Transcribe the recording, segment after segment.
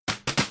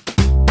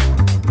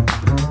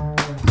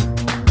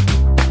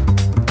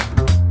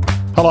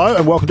Hello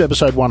and welcome to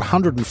episode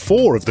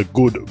 104 of the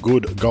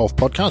Good Golf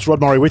Podcast.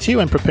 Rod Murray with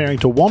you and preparing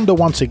to wander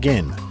once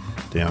again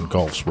down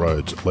golf's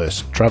roads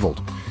less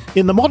travelled.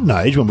 In the modern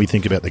age, when we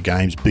think about the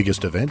game's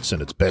biggest events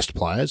and its best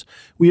players,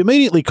 we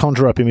immediately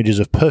conjure up images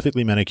of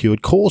perfectly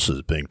manicured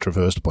courses being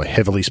traversed by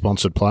heavily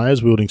sponsored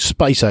players wielding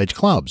space-age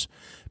clubs.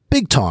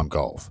 Big-time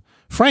golf.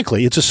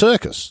 Frankly, it's a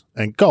circus,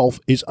 and golf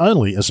is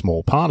only a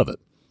small part of it.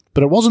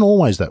 But it wasn't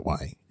always that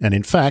way, and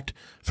in fact,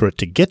 for it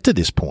to get to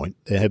this point,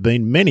 there have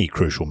been many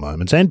crucial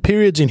moments and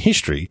periods in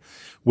history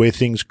where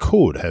things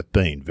could have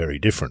been very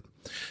different.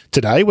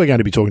 Today, we're going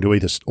to be talking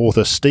to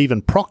author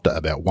Stephen Proctor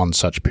about one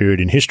such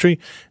period in history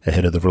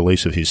ahead of the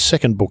release of his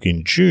second book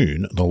in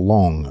June, The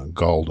Long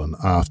Golden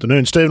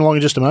Afternoon. Stephen, along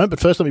in just a moment,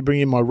 but first let me bring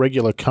in my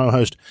regular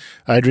co-host,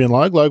 Adrian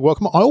Logue. Logue,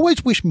 welcome. I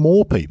always wish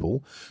more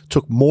people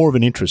took more of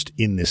an interest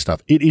in this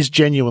stuff. It is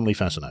genuinely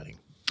fascinating.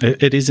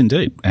 It is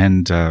indeed.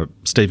 And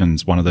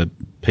Stephen's one of the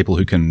people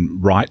who can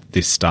write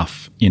this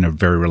stuff in a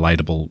very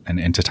relatable and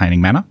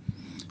entertaining manner.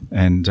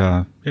 And,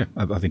 I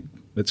think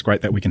it's great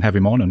that we can have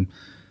him on and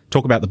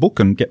talk about the book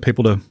and get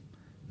people to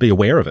be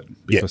aware of it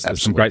because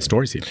there's some great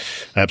stories here.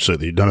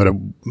 Absolutely. No matter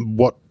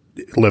what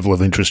level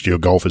of interest your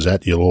golf is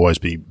at, you'll always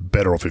be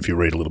better off if you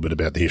read a little bit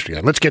about the history.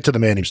 Let's get to the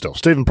man himself.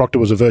 Stephen Proctor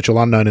was a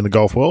virtual unknown in the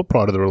golf world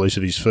prior to the release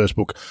of his first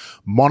book,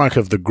 Monarch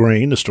of the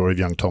Green, the story of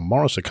young Tom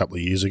Morris, a couple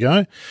of years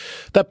ago.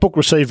 That book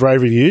received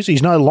rave reviews.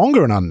 He's no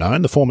longer an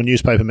unknown. The former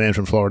newspaper man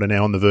from Florida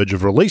now on the verge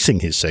of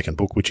releasing his second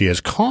book, which he has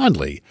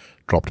kindly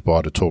dropped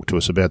by to talk to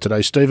us about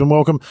today. Stephen,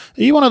 welcome.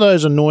 Are you one of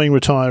those annoying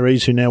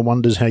retirees who now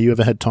wonders how you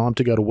ever had time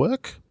to go to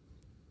work?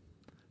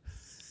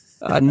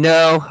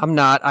 No, I'm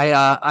not.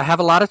 I have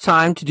a lot of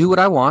time to do what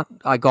I want.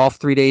 I golf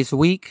 3 days a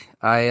week.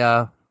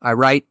 I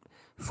write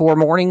 4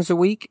 mornings a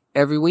week,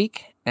 every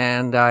week.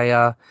 And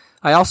I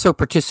also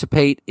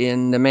participate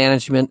in the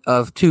management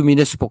of 2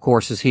 municipal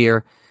courses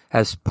here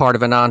as part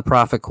of a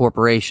nonprofit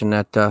corporation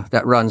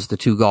that runs the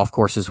 2 golf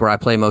courses where I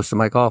play most of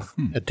my golf.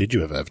 Did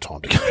you ever have time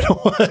to go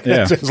to work?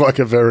 Yeah. It sounds like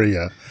a very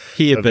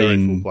Here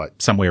being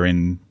somewhere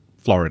in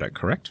Florida,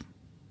 correct?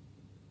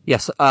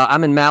 Yes,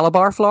 I'm in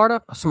Malabar,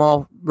 Florida, a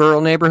small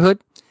rural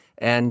neighborhood.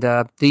 And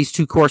these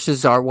 2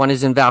 courses are, one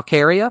is in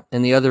Valcaria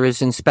and the other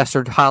is in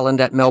Spessard, Holland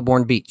at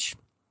Melbourne Beach.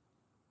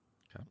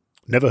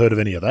 Never heard of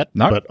any of that.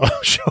 No. But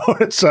I'm sure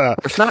it's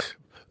not.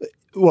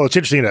 Well, it's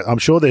interesting. I'm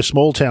sure they're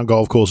small-town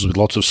golf courses with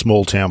lots of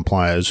small-town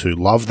players who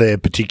love their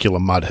particular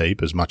mud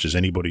heap as much as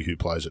anybody who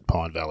plays at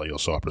Pine Valley or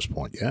Cypress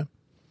Point, yeah?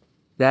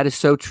 That is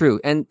so true.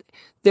 And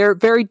they're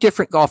very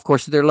different golf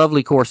courses. They're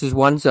lovely courses.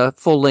 One's a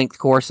full-length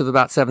course of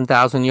about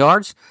 7,000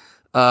 yards,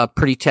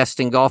 pretty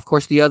testing golf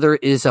course. The other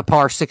is a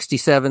par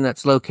 67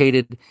 that's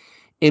located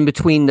in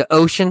between the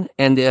ocean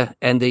and the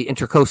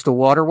intercoastal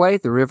waterway,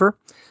 the river.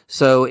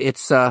 So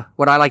it's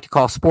what I like to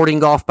call sporting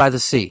golf by the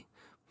sea.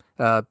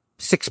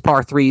 6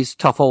 par 3s,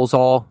 tough holes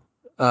all,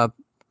 about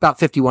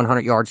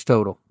 5,100 yards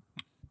total.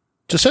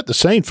 To set the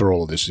scene for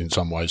all of this in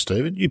some ways,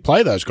 Stephen, you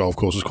play those golf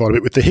courses quite a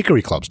bit with the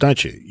Hickory clubs,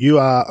 don't you? You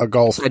are a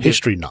golf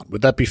history nut.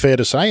 Would that be fair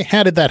to say?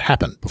 How did that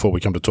happen before we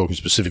come to talking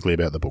specifically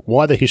about the book?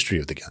 Why the history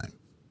of the game?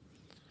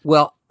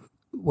 Well,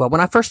 when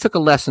I first took a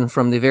lesson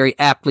from the very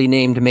aptly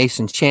named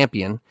Mason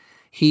Champion,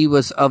 he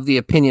was of the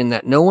opinion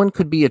that no one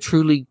could be a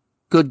truly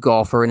good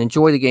golfer and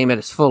enjoy the game at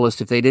its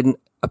fullest if they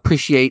didn't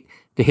appreciate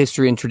the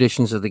history and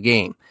traditions of the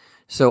game.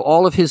 So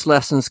all of his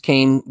lessons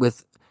came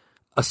with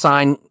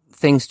assigned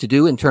things to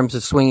do in terms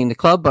of swinging the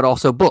club, but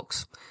also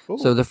books. Ooh.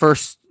 So the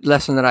first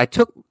lesson that I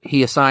took,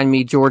 he assigned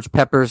me George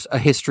Pepper's A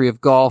History of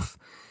Golf,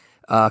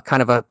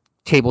 kind of a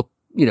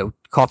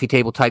coffee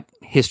table type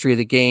history of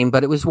the game,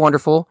 but it was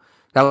wonderful.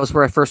 That was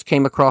where I first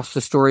came across the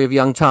story of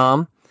young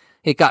Tom.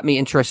 It got me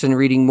interested in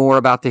reading more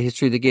about the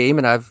history of the game,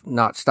 and I've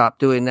not stopped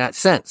doing that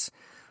since.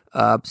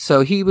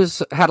 So he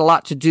had a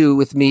lot to do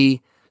with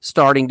me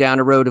starting down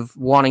a road of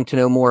wanting to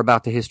know more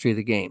about the history of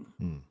the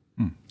game.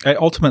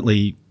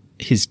 Ultimately,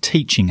 his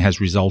teaching has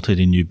resulted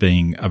in you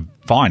being a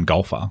fine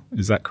golfer.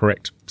 Is that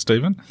correct,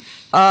 Stephen?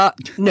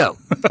 No.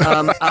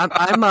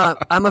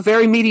 I'm a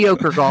very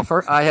mediocre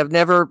golfer. I have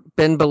never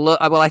been below.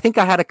 Well, I think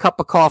I had a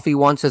cup of coffee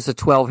once as a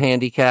 12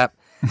 handicap,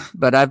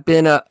 but I've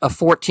been a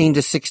 14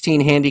 to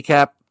 16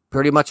 handicap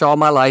pretty much all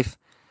my life.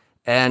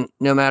 And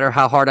no matter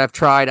how hard I've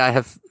tried, I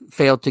have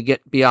failed to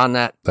get beyond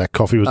that. That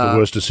coffee was the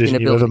worst decision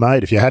you ever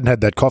made. If you hadn't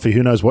had that coffee,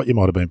 who knows what you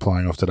might have been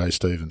playing off today,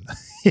 Stephen.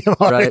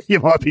 You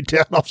might be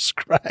down off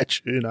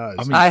scratch. Who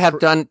knows? I have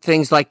done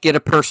things like get a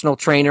personal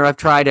trainer. I've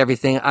tried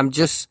everything. I'm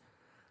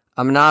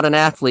not an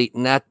athlete,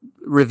 and that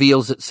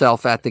reveals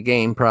itself at the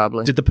game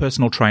probably. Did the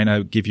personal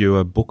trainer give you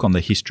a book on the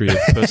history of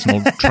personal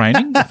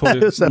training?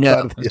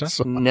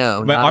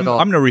 No, I'm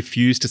going to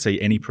refuse to see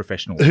any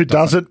professional who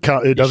doesn't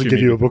give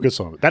you a book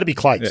assignment. That'd be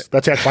Clates. Yeah.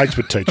 That's how Clates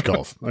would teach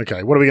golf.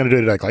 Okay, what are we going to do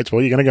today, Clates?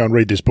 Well, you're going to go and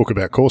read this book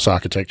about course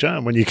architecture,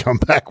 and when you come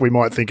back, we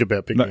might think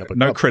about picking up a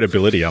no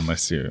credibility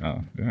unless you.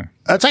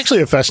 That's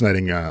actually a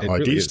fascinating idea,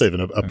 really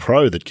Stephen. A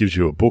pro that gives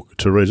you a book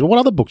to read. What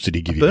other books did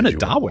he give you? Bernard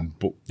Darwin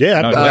book.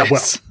 Yeah,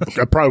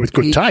 a pro with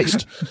good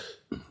taste.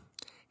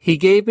 He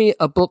gave me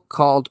a book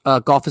called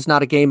Golf is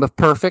Not a Game of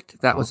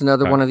Perfect. That was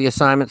another one of the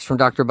assignments from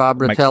Dr. Bob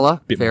Rotella.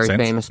 Very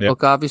famous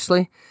book,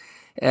 obviously.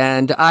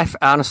 And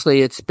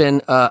honestly, it's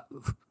been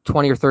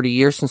 20 or 30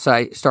 years since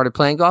I started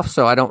playing golf,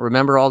 so I don't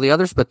remember all the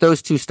others, but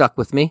those two stuck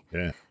with me.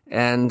 Yeah.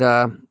 And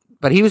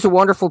but he was a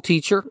wonderful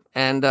teacher,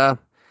 and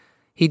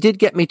he did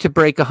get me to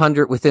break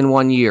 100 within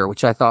 1 year,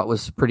 which I thought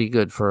was pretty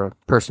good for a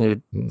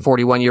person who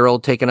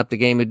 41-year-old taking up the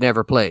game who'd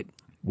never played.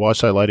 Why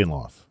so late in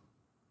life?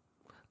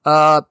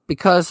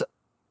 Because,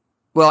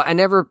 well,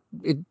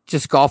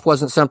 golf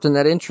wasn't something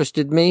that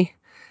interested me.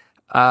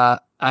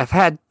 I've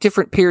had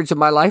different periods of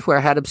my life where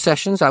I had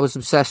obsessions. I was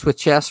obsessed with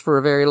chess for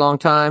a very long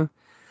time.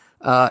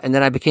 And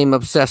then I became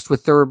obsessed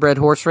with thoroughbred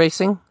horse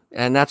racing.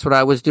 And that's what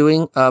I was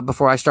doing,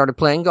 before I started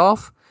playing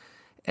golf.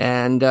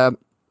 And,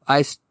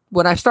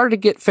 when I started to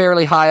get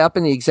fairly high up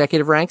in the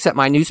executive ranks at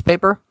my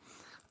newspaper,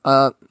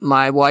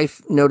 my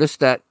wife noticed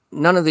that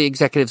none of the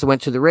executives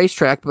went to the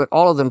racetrack, but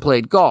all of them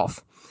played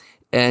golf.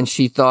 And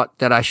she thought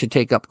that I should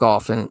take up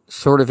golf and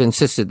sort of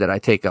insisted that I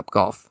take up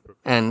golf.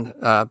 And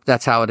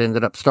that's how it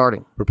ended up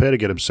starting. Prepare to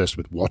get obsessed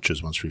with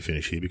watches once we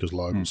finish here, because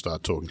Logan will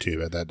start talking to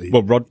you about that.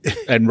 Well,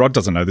 Rod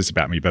doesn't know this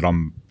about me, but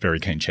I'm a very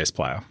keen chess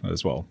player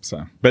as well.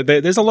 So, but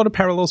there's a lot of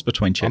parallels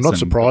between chess. I'm not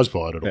surprised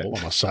by it at all,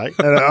 I must say,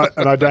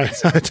 and I don't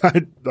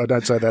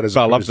say that as.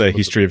 But I love the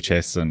history of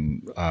chess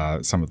and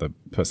some of the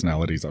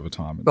personalities over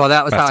time. Well,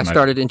 that was how I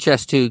started in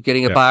chess too,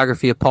 getting a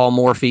biography of Paul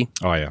Morphy.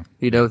 Oh yeah,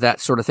 that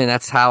sort of thing.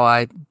 That's how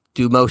I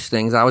do most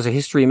things. I was a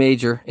history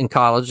major in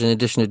college, in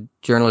addition to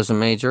journalism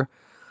major.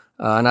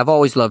 And I've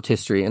always loved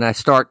history, and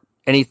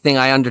anything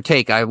I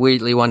undertake, I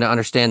really want to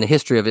understand the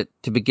history of it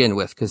to begin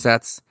with, because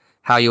that's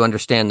how you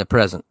understand the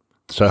present.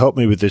 So help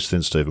me with this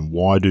then, Stephen.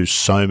 Why do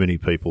so many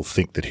people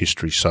think that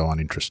history's so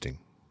uninteresting?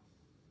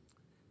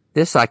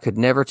 This I could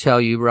never tell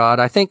you,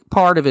 Rod. I think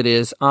part of it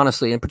is,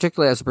 honestly, and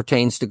particularly as it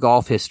pertains to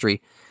golf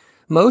history,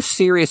 most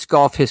serious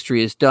golf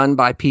history is done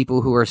by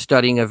people who are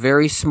studying a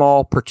very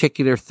small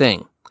particular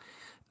thing,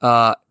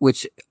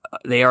 which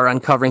they are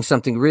uncovering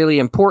something really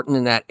important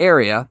in that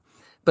area.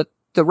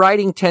 The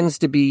writing tends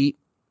to be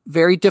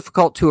very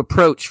difficult to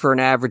approach for an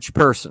average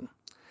person.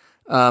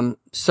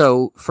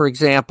 So, for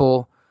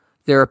example,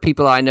 there are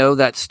people I know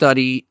that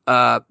study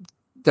the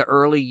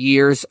early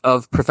years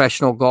of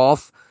professional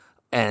golf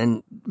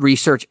and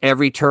research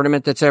every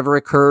tournament that's ever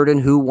occurred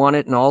and who won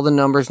it and all the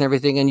numbers and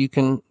everything, and you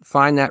can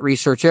find that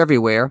research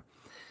everywhere.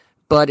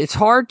 But it's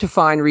hard to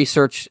find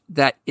research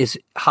that is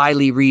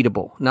highly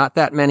readable. Not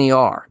that many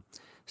are.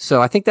 So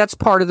I think that's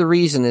part of the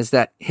reason, is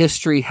that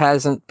history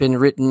hasn't been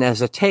written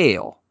as a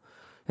tale.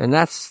 And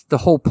that's the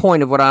whole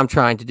point of what I'm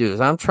trying to do,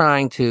 is I'm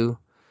trying to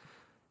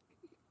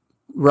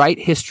write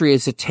history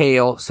as a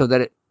tale so that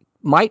it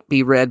might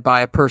be read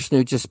by a person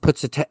who just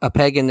puts a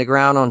peg in the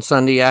ground on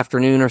Sunday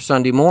afternoon or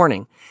Sunday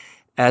morning,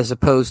 as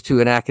opposed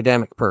to an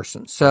academic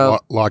person. So,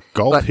 like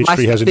golf,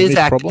 history has an image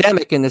problem? It is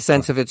academic in the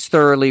sense of it's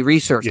thoroughly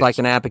researched, like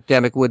an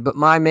academic would. But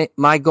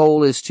my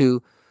goal is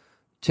to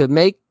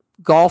make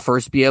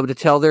golfers be able to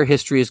tell their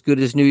history as good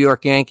as New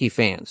York Yankee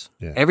fans.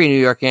 Yeah. Every New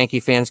York Yankee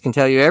fans can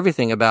tell you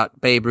everything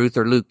about Babe Ruth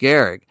or Luke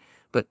Gehrig,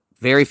 but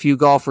very few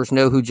golfers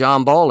know who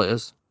John Ball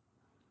is.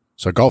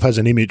 So golf has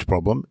an image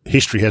problem.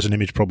 History has an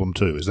image problem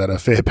too. Is that a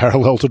fair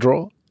parallel to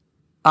draw?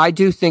 I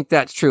do think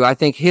that's true. I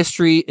think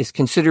history is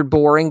considered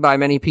boring by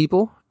many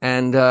people,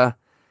 and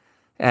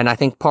I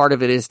think part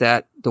of it is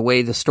that the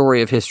way the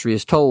story of history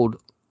is told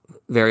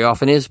very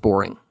often is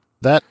boring.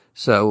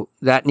 So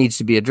that needs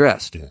to be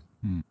addressed. Yeah.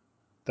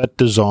 That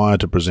desire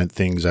to present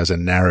things as a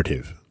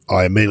narrative,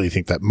 I immediately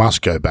think that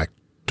must go back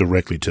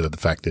directly to the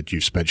fact that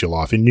you've spent your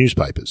life in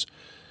newspapers,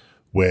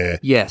 where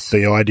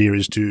the idea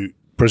is to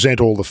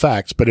present all the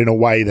facts, but in a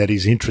way that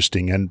is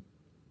interesting and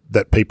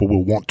that people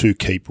will want to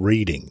keep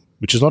reading,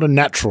 which is not a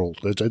natural,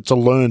 it's a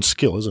learned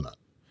skill, isn't it?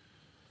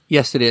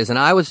 Yes, it is. And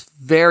I was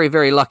very,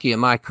 very lucky in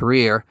my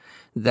career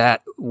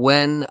that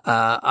when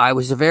I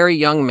was a very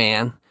young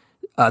man,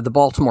 the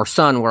Baltimore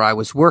Sun, where I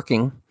was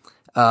working,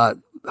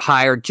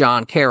 hired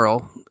John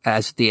Carroll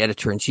as the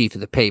editor-in-chief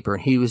of the paper.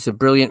 And he was a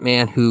brilliant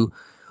man who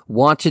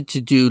wanted to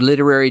do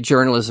literary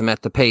journalism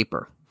at the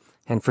paper.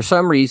 And for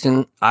some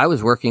reason, I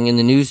was working in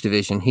the news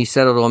division. He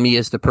settled on me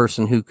as the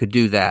person who could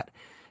do that.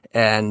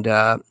 And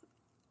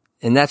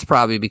that's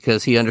probably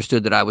because he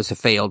understood that I was a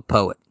failed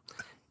poet.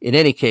 In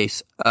any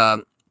case,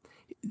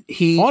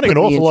 he finding an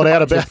awful lot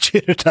out about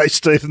you today,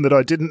 Stephen, that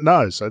I didn't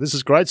know. So this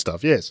is great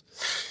stuff, yes.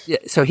 Yeah,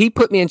 so he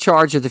put me in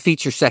charge of the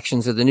feature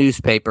sections of the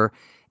newspaper,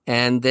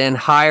 and then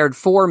hired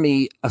for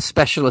me a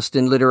specialist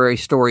in literary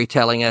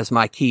storytelling as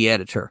my key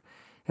editor.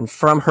 And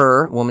from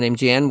her, a woman named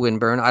Jan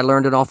Winburn, I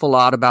learned an awful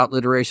lot about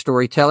literary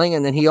storytelling.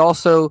 And then he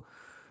also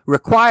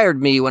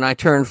required me, when I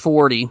turned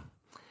 40,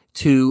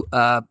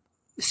 to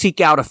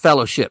seek out a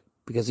fellowship,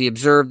 because he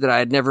observed that I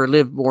had never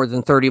lived more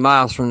than 30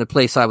 miles from the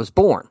place I was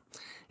born,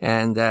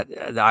 and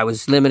that I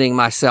was limiting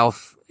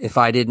myself if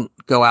I didn't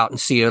go out and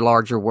see a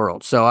larger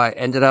world. So I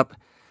ended up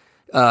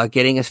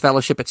getting a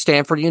fellowship at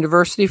Stanford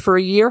University for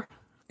a year.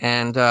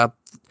 And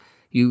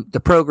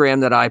the program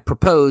that I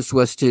proposed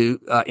was to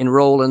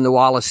enroll in the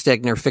Wallace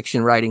Stegner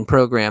fiction writing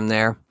program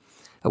there.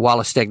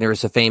 Wallace Stegner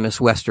is a famous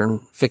Western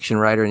fiction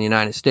writer in the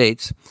United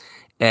States,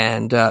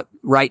 and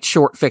write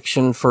short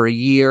fiction for a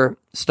year,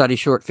 study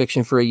short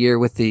fiction for a year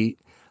with the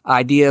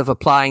idea of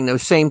applying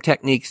those same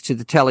techniques to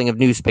the telling of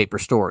newspaper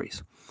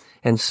stories.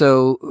 And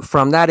so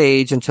from that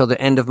age until the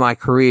end of my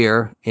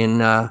career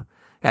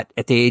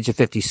at the age of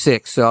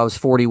 56, so I was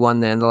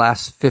 41 then, the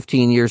last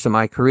 15 years of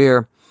my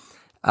career,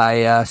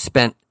 I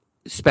spent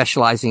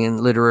specializing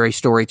in literary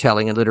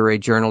storytelling and literary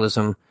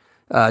journalism,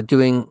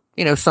 doing,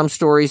 some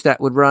stories that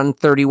would run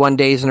 31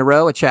 days in a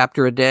row, a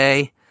chapter a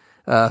day,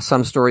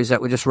 some stories that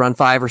would just run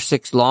 5 or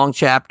 6 long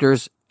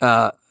chapters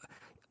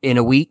in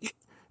a week.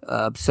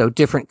 So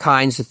different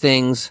kinds of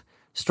things,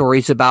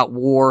 stories about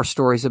war,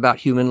 stories about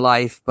human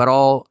life, but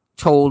all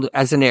told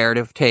as a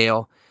narrative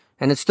tale.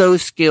 And it's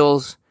those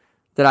skills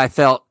that I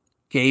felt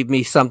gave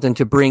me something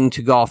to bring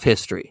to golf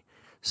history.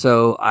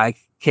 So I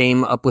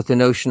came up with the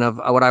notion of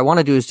what I want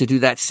to do is to do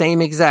that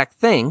same exact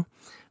thing,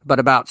 but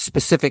about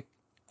specific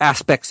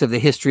aspects of the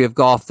history of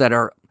golf that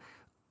are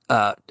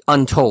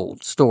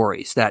untold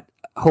stories that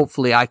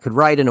hopefully I could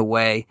write in a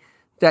way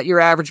that your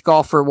average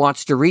golfer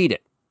wants to read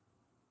it.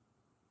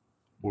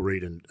 Will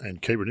read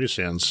and keep reading. This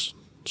sounds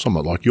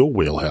somewhat like your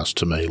wheelhouse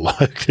to me,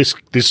 like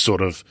this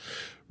sort of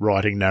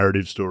writing,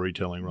 narrative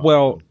storytelling. Right?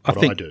 Well, I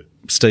think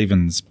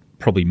Stephen's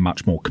probably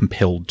much more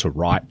compelled to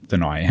write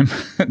than I am.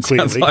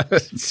 Clearly.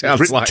 Sounds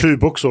written like 2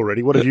 books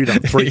already. What have you done?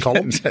 3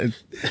 columns?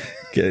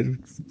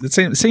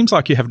 It seems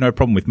like you have no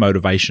problem with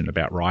motivation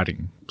about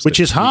writing.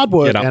 Which is hard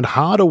work, and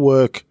harder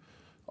work,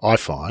 I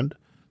find,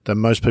 than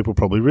most people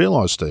probably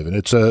realise, Stephen.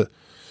 It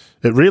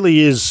really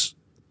is.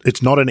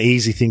 It's not an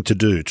easy thing to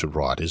do, to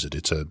write, is it?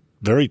 It's a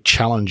very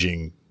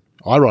challenging.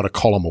 I write a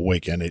column a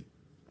week, and it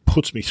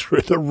puts me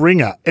through the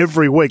ringer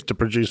every week to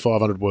produce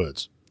 500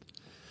 words.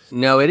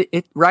 No,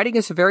 writing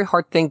is a very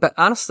hard thing, but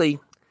honestly,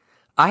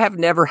 I have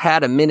never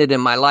had a minute in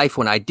my life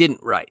when I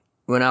didn't write.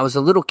 When I was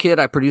a little kid,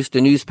 I produced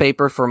a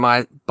newspaper for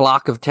my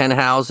block of 10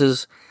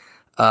 houses.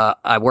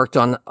 I worked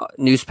on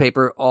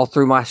newspaper all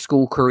through my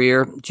school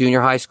career,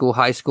 junior high school,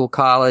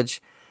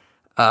 college.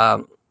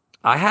 I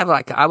have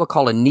I would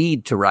call a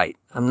need to write.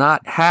 I'm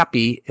not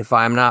happy if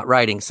I'm not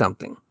writing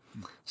something.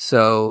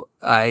 So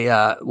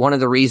one of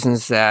the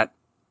reasons that,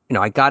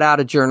 I got out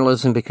of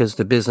journalism because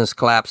the business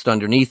collapsed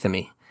underneath of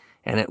me,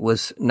 and it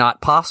was not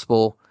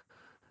possible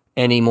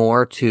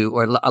anymore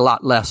or a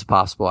lot less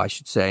possible, I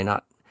should say,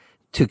 not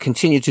to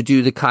continue to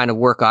do the kind of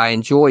work I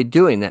enjoyed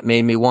doing that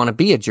made me want to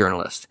be a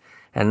journalist.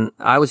 And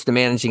I was the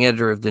managing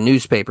editor of the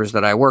newspapers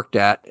that I worked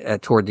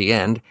at toward the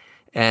end.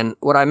 And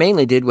what I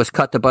mainly did was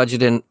cut the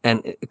budget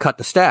and cut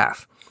the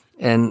staff.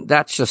 And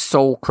that's just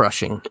soul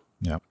crushing.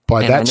 Yeah.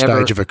 By that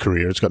stage of a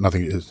career, it's got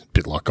nothing, it's a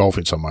bit like golf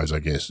in some ways, I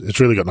guess. It's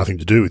really got nothing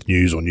to do with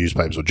news or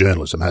newspapers or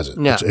journalism, has it?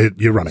 No.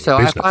 You're running a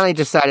business. So I finally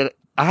decided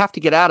I have to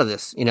get out of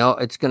this.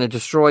 It's going to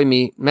destroy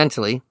me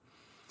mentally.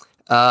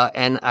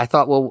 And I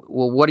thought, well,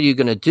 what are you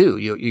going to do?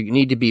 You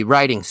need to be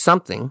writing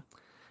something.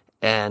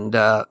 And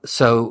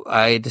so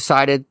I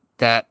decided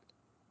that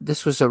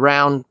this was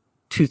around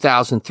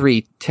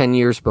 2003, 10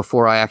 years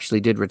before I actually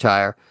did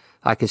retire.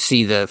 I could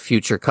see the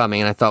future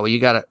coming, and I thought, well, you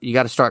got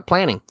to start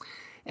planning.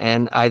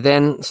 And I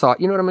then thought,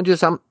 what I'm going to do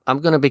is I'm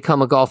going to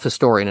become a golf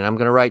historian, and I'm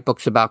going to write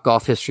books about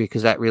golf history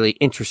because that really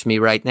interests me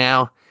right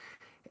now.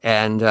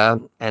 And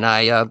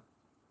I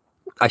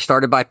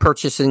started by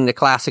purchasing the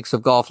Classics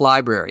of Golf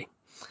Library,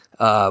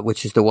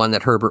 which is the one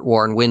that Herbert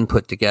Warren Wynn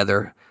put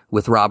together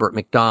with Robert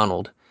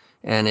McDonald.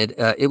 And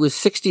it was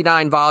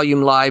 69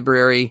 volume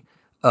library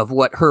of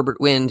what Herbert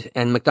Wynn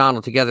and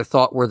McDonald together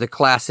thought were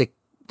the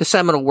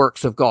seminal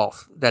works of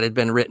golf that had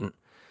been written.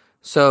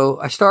 So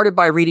I started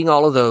by reading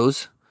all of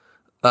those,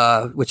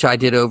 which I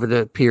did over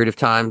the period of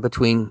time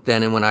between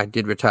then and when I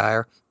did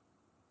retire.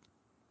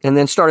 And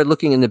then started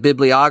looking in the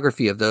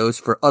bibliography of those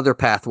for other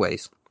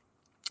pathways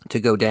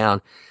to go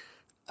down.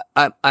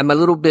 I'm a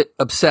little bit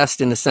obsessed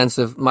in the sense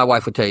of, my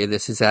wife would tell you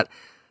this, is that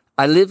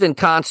I live in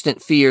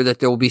constant fear that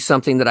there will be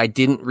something that I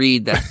didn't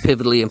read that's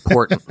pivotally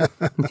important,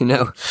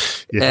 Yeah.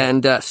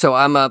 And so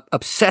I'm a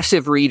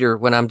obsessive reader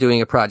when I'm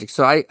doing a project.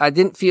 So I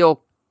didn't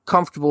feel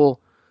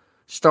comfortable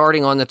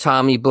starting on the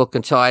Tommy book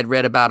until I'd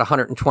read about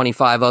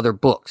 125 other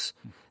books.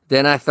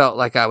 Then I felt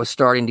like I was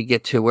starting to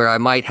get to where I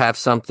might have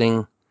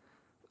something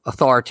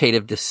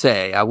authoritative to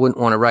say. I wouldn't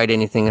want to write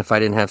anything if I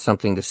didn't have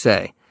something to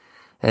say.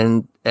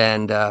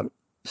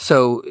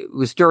 So it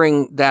was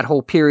during that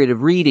whole period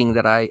of reading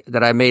that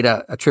I made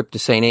a trip to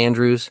St.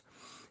 Andrews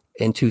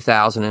in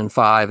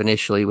 2005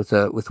 initially with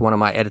one of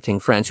my editing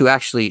friends who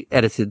actually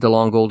edited The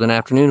Long Golden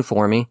Afternoon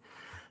for me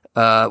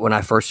when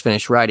I first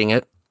finished writing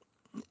it.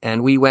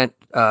 And we went,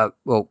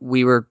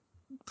 we were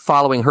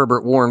following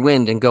Herbert Warren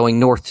Wynn and going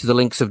north to the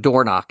Links of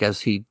Dornoch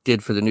as he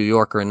did for the New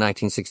Yorker in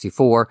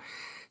 1964,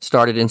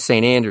 started in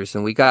St. Andrews.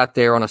 And we got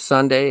there on a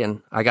Sunday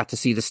and I got to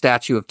see the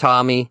statue of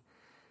Tommy.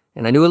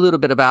 And I knew a little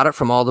bit about it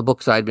from all the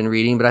books I'd been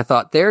reading, but I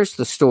thought, there's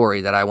the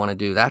story that I want to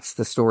do. That's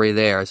the story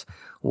there. Is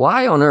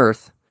why on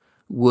earth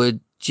would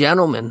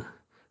gentlemen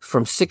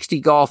from 60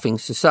 golfing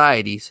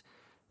societies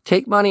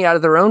take money out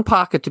of their own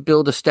pocket to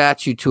build a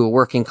statue to a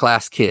working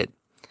class kid.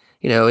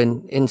 You know,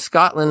 in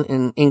Scotland,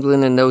 in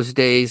England in those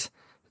days,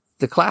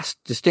 the class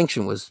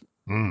distinction was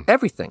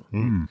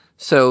everything.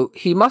 So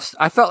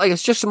I felt like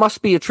it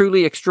must be a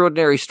truly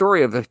extraordinary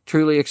story of a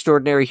truly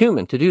extraordinary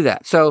human to do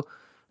that. So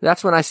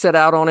that's when I set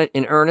out on it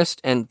in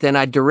earnest. And then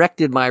I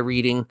directed my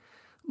reading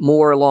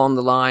more along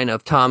the line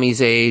of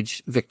Tommy's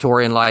age,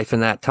 Victorian life in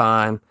that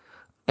time,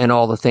 and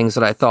all the things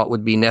that I thought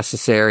would be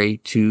necessary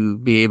to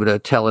be able to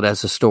tell it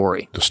as a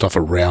story. The stuff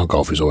around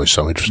golf is always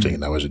so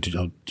interesting, though, isn't it?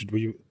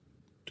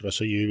 Did I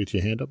see you with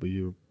your hand up? Were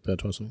you about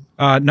to ask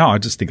something? No, I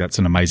just think that's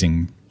an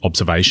amazing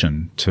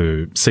observation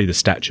to see the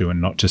statue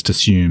and not just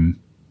assume,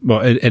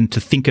 and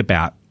to think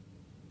about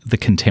the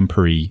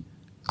contemporary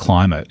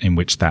climate in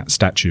which that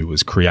statue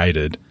was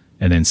created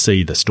and then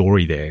see the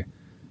story there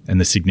and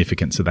the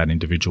significance of that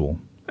individual.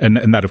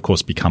 And that, of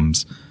course,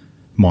 becomes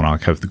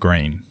Monarch of the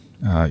Green,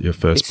 your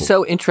first book. It's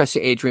so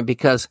interesting, Adrian,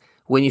 because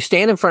when you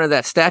stand in front of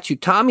that statue,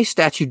 Tommy's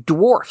statue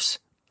dwarfs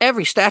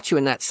every statue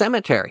in that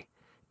cemetery.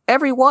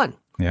 Every one.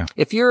 Yeah.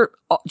 If you're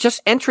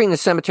just entering the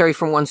cemetery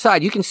from one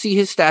side, you can see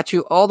his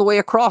statue all the way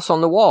across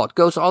on the wall. It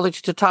goes all the way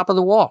to the top of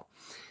the wall.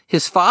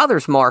 His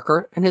father's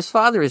marker, and his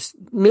father is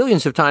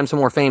millions of times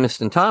more famous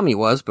than Tommy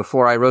was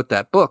before I wrote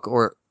that book,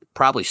 or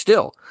probably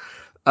still.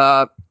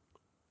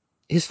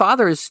 His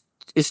father is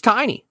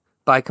tiny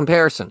by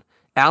comparison.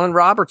 Alan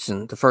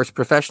Robertson, the first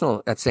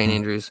professional at St.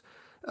 Andrews,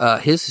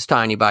 his is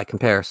tiny by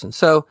comparison.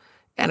 So,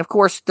 and of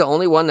course, the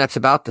only one that's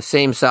about the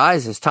same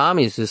size as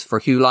Tommy's is for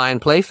Hugh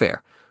Lyon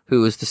Playfair,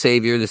 who is the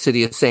savior of the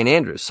city of St.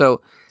 Andrews.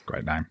 So,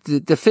 great name.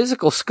 The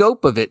physical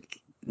scope of it,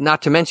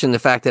 not to mention the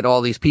fact that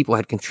all these people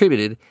had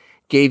contributed,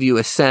 gave you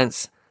a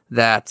sense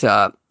that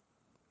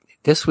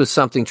this was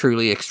something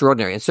truly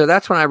extraordinary. And so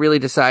that's when I really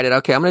decided,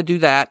 okay, I'm going to do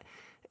that,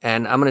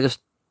 and I'm going to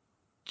just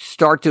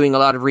start doing a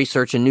lot of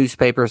research in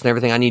newspapers and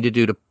everything I need to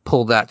do to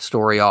pull that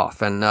story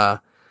off. And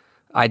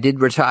I did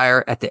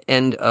retire at the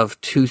end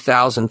of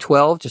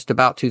 2012, just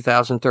about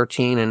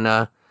 2013,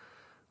 and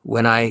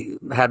when I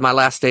had my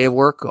last day of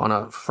work on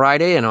a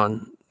Friday, and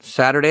on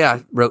Saturday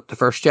I wrote the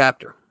first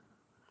chapter.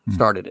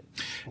 Started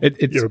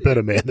it. You're a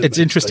better man than it's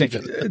me, interesting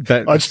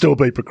that I'd still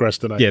be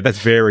procrastinating. Yeah, that's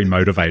very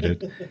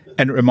motivated.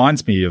 And it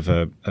reminds me of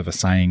a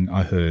saying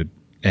I heard,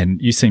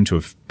 and you seem to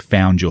have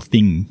found your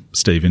thing,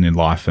 Stephen, in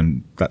life,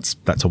 and that's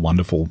a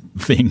wonderful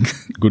thing.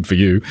 Good for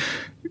you.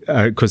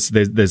 Because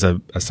there's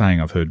a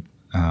saying I've heard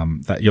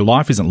that your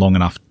life isn't long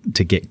enough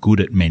to get good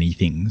at many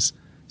things.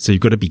 So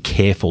you've got to be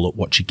careful at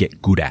what you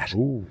get good at.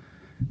 Ooh.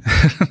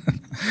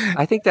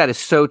 I think that is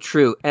so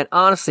true. And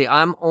honestly,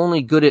 I'm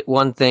only good at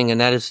one thing,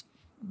 and that is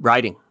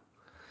writing.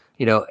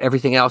 You know,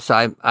 everything else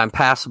I'm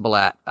passable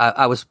at.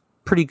 I was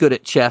pretty good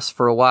at chess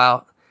for a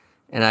while,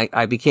 and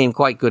I became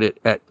quite good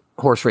at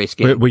horse race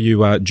games. Were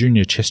you a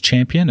junior chess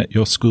champion at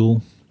your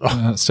school,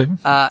 Stephen?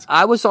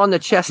 I was on the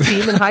chess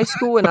team in high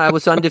school, and I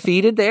was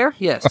undefeated there.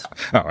 Yes.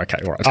 Oh, okay.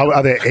 All right.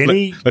 Are there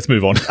any? Let's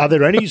move on. Are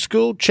there any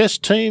school chess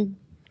team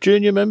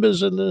junior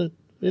members in the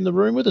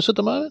room with us at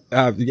the moment?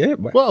 Yeah.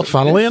 Well,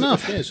 funnily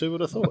enough, yes, who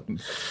would have thought?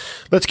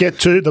 Let's get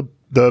to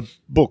the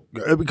book.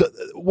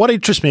 What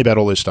interests me about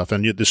all this stuff,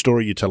 and the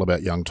story you tell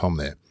about young Tom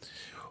there,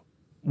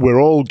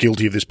 we're all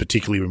guilty of this,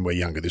 particularly when we're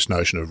younger, this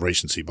notion of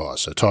recency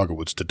bias. So Tiger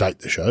Woods, to date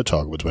the show,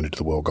 Tiger Woods went into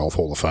the World Golf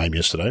Hall of Fame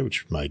yesterday,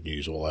 which made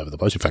news all over the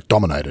place, in fact,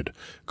 dominated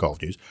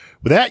golf news.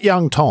 Without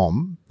young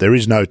Tom, there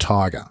is no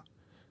Tiger.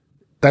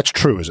 That's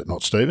true, is it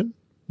not, Stephen?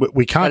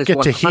 We can't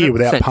get to here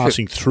without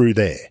passing through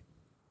there.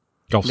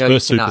 Golf's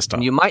first you cannot. superstar.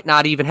 And you might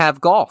not even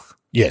have golf.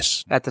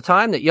 Yes. At the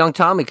time that young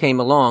Tommy came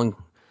along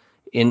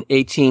in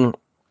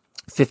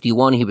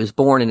 1851, he was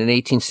born, and in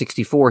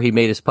 1864 he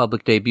made his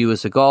public debut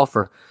as a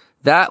golfer.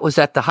 That was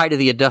at the height of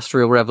the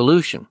Industrial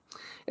Revolution,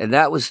 and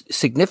that was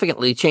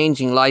significantly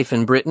changing life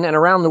in Britain and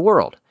around the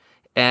world.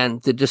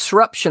 And the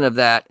disruption of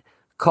that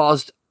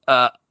caused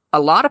a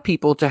lot of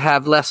people to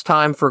have less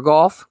time for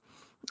golf,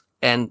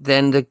 and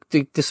then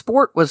the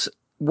sport was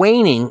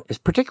waning,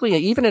 particularly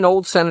even in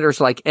old senators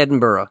like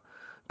Edinburgh,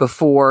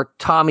 before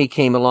Tommy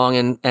came along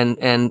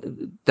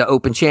and the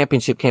Open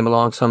Championship came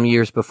along some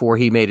years before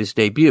he made his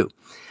debut.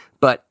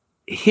 But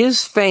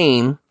his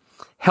fame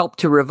helped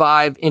to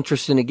revive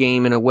interest in the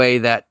game in a way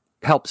that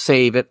helped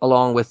save it,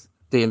 along with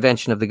the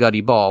invention of the gutty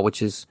ball,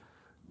 which is,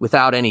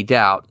 without any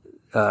doubt,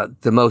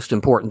 the most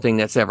important thing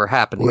that's ever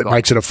happened. Well, it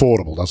makes it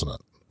affordable, doesn't it?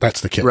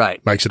 That's the key.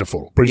 Right. Makes it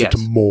affordable. Brings it to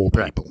more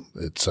people.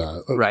 Right. It's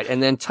right.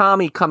 And then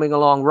Tommy coming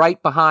along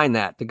right behind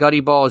that. The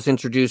gutty ball is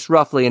introduced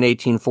roughly in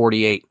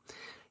 1848.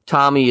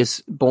 Tommy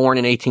is born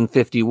in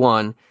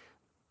 1851.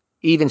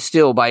 Even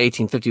still, by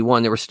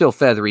 1851, there were still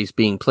featheries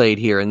being played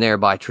here and there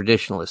by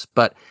traditionalists.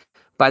 But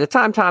by the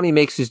time Tommy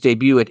makes his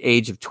debut at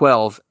age of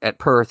 12 at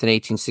Perth in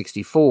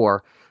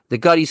 1864, the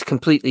gutty's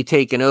completely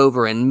taken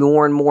over, and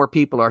more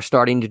people are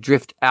starting to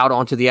drift out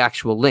onto the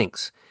actual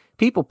links.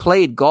 People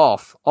played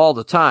golf all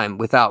the time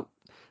without,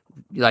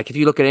 like, if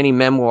you look at any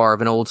memoir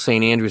of an old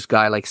St. Andrews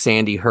guy like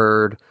Sandy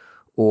Hurd,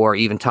 or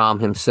even Tom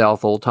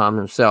himself, old Tom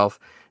himself,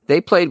 They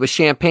played with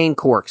champagne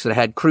corks that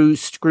had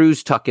screws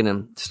stuck in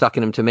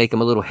them to make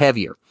them a little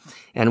heavier.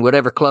 And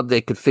whatever club they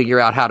could figure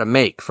out how to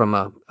make from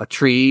a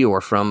tree or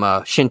from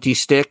a shinty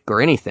stick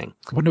or anything.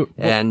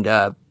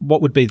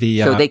 What would be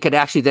the... so they could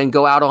actually then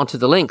go out onto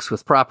the links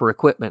with proper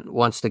equipment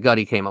once the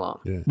gutty came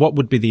along. Yeah. What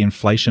would be the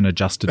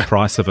inflation-adjusted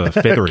price of a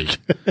feathery?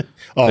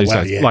 Oh,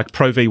 wow, yeah. Like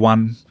Pro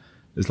V1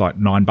 is like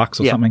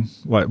 $9 or something?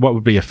 Like, what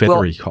would be a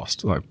feathery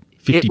cost? Like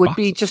 $50? It would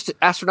be just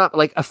astronomical,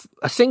 like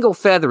a single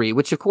feathery,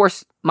 which of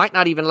course might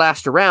not even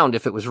last around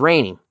if it was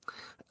raining,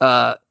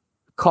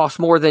 cost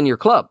more than your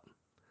club.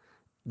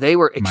 They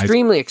were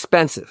extremely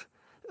expensive.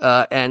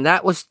 And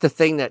that was the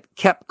thing that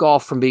kept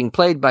golf from being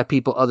played by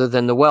people other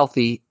than the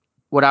wealthy,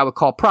 what I would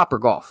call proper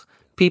golf.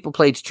 People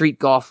played street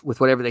golf with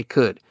whatever they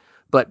could.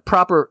 But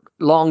proper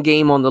long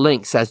game on the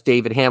links, as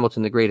David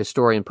Hamilton, the great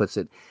historian, puts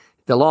it,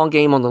 the long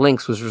game on the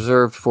links was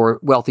reserved for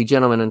wealthy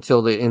gentlemen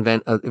until the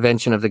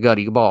invention of the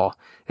gutty ball.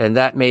 And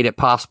that made it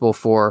possible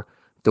for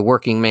the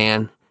working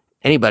man,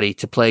 anybody,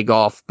 to play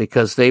golf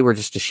because they were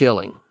just a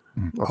shilling.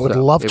 I would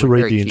love to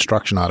read the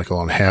instruction article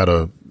on how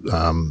to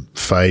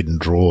fade and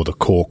draw the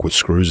cork with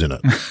screws in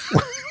it.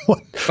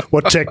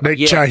 what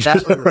technique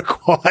changes are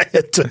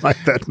required to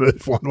make that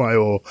move one way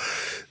or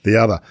the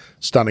other?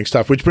 Stunning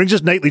stuff, which brings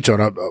us neatly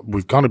to,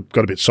 we've kind of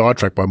got a bit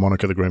sidetracked by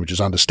Monica the Green, which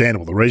is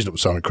understandable. The reason it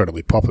was so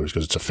incredibly popular is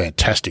because it's a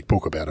fantastic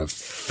book about a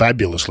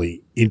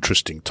fabulously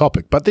interesting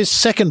topic. But this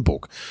second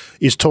book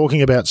is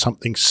talking about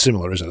something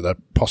similar, isn't it?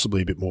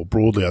 Possibly a bit more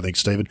broadly, I think,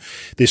 Stephen.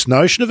 This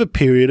notion of a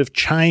period of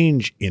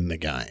change in the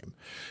game,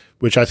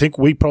 which I think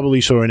we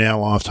probably saw in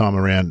our lifetime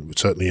around,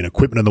 certainly in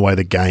equipment and the way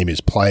the game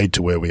is played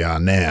to where we are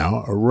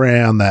now,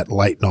 around that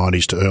late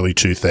 90s to early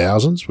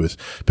 2000s, with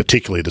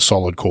particularly the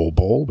solid core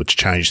ball, which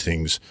changed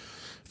things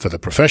for the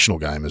professional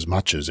game as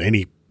much as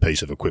any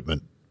piece of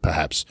equipment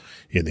perhaps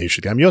in the history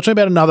of the game. You're talking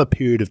about another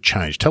period of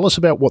change. Tell us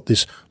about what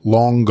this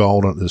long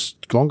golden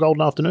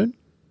afternoon?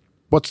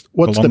 What's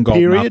the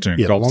period?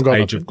 Afternoon, Golf's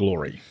Age of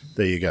Glory.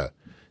 There you go.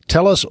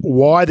 Tell us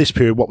why this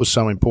period, what was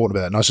so important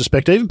about it. And I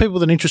suspect even people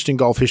with an interest in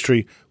golf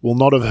history will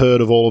not have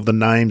heard of all of the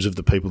names of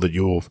the people that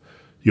you've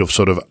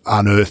sort of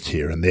unearthed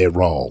here and their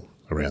role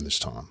around this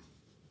time.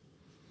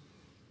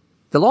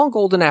 The Long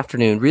Golden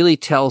Afternoon really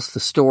tells the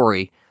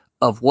story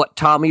of what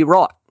Tommy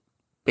wrought,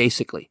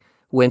 basically.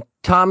 When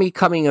Tommy,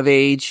 coming of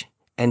age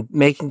and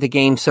making the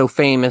game so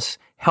famous,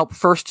 helped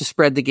first to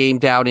spread the game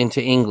down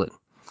into England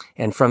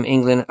and from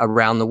England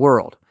around the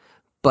world.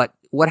 But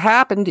what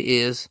happened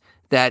is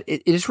that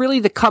it is really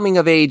the coming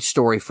of age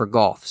story for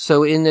golf.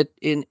 So in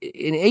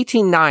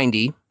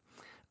 1890,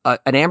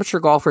 an amateur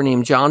golfer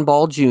named John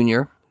Ball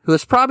Jr., who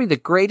is probably the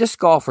greatest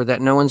golfer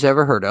that no one's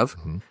ever heard of.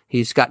 Mm-hmm.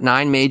 He's got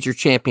 9 major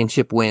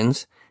championship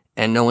wins,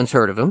 and no one's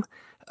heard of him.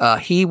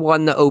 He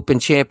won the Open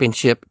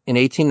Championship in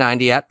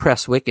 1890 at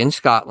Prestwick in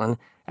Scotland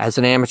as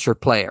an amateur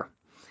player.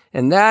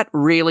 And that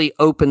really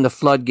opened the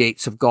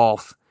floodgates of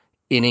golf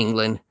in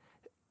England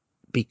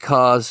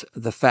because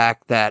the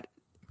fact that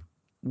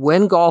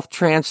when golf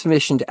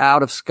transitioned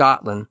out of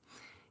Scotland,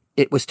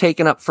 it was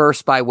taken up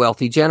first by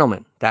wealthy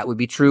gentlemen. That would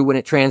be true when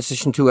it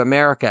transitioned to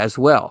America as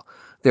well.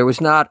 There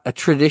was not a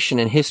tradition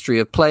and history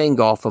of playing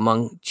golf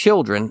among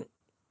children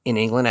in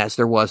England as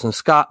there was in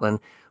Scotland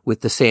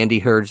with the sandy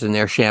herds and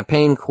their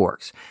champagne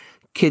corks.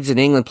 Kids in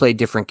England played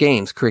different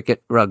games,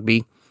 cricket,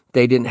 rugby.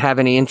 They didn't have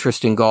any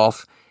interest in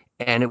golf.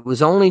 And it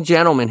was only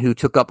gentlemen who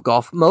took up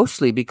golf,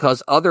 mostly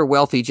because other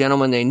wealthy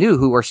gentlemen they knew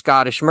who were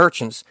Scottish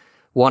merchants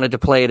wanted to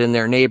play it in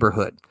their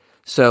neighborhood.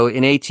 So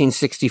in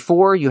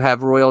 1864, you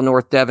have Royal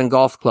North Devon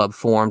Golf Club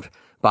formed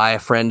by a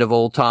friend of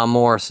old Tom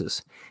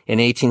Morris's. In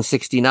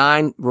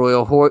 1869,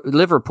 Royal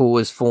Liverpool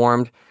is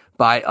formed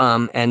by,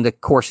 and the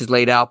course is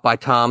laid out by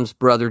Tom's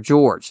brother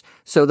George.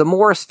 So the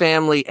Morris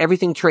family,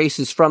 everything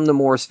traces from the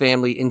Morris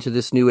family into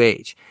this new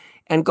age.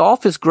 And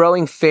golf is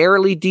growing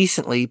fairly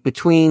decently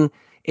between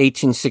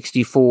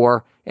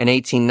 1864 and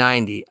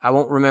 1890. I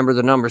won't remember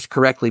the numbers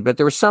correctly, but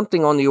there was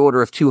something on the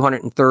order of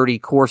 230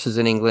 courses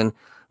in England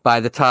by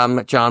the time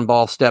that John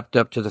Ball stepped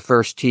up to the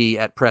first tee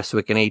at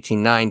Prestwick in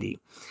 1890.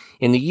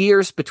 In the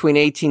years between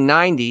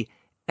 1890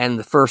 and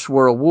the First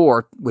World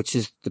War, which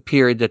is the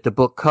period that the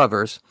book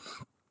covers,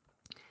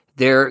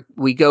 there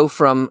we go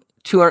from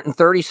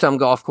 230 some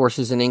golf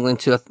courses in England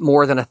to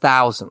more than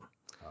 1,000.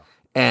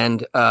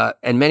 And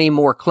many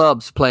more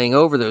clubs playing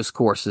over those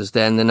courses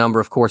than the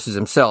number of courses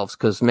themselves,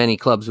 because many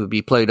courses would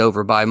be played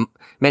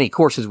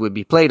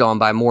on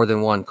by more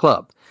than one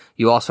club.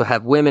 You also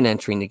have women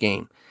entering the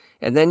game.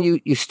 And then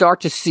you start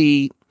to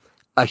see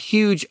a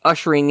huge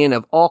ushering in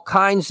of all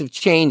kinds of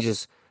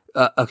changes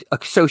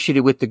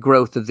associated with the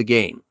growth of the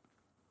game.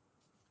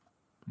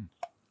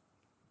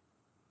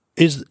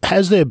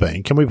 Has there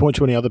been? Can we point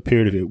to any other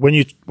period of it? When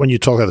you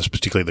talk about this,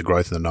 particularly the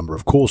growth in the number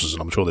of courses,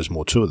 and I'm sure there's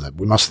more to it,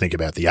 we must think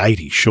about the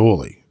 80s,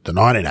 surely, the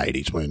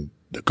 1980s, when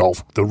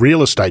the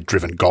real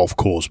estate-driven golf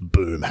course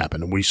boom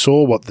happened, and we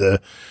saw what the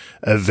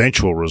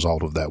eventual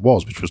result of that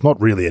was, which was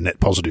not really a net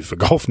positive for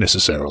golf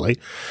necessarily.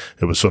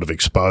 It was sort of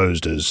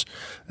exposed as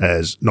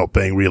not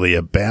being really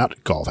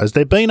about golf. Has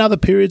there been other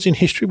periods in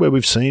history where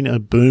we've seen a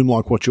boom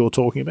like what you're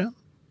talking about?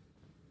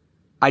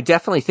 I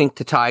definitely think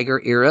the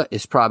Tiger era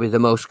is probably the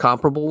most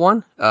comparable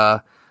one.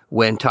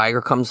 When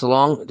Tiger comes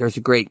along, there's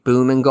a great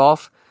boom in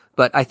golf.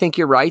 But I think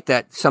you're right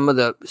that some of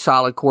the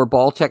solid core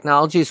ball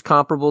technology is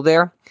comparable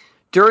there.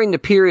 During the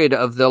period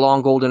of the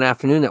long golden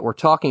afternoon that we're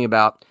talking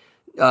about,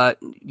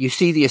 you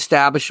see the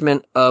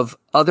establishment of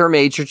other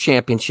major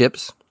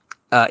championships,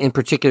 in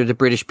particular the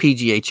British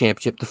PGA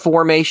Championship, the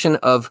formation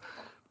of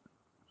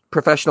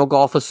professional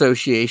golf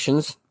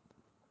associations,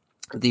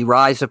 the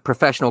rise of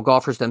professional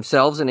golfers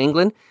themselves in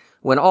England,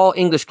 when all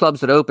English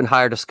clubs that opened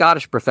hired a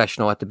Scottish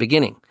professional at the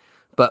beginning.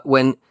 But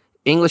when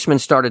Englishmen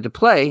started to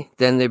play,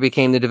 then there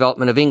became the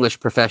development of English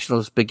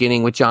professionals,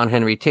 beginning with John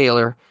Henry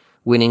Taylor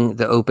winning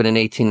the Open in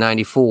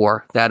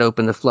 1894. That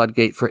opened the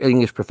floodgate for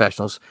English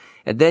professionals.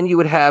 And then you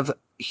would have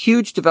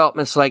huge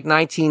developments like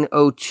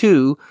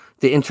 1902,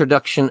 the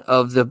introduction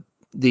of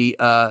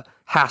the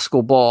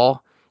Haskell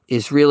ball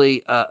is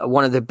really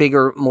one of the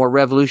bigger, more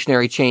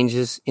revolutionary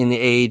changes in the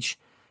age.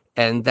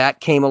 And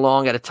that came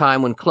along at a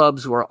time when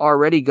clubs were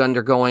already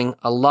undergoing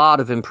a lot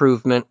of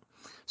improvement.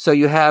 So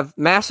you have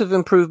massive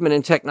improvement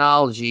in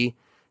technology,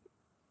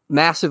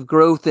 massive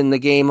growth in the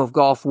game of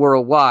golf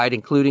worldwide,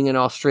 including in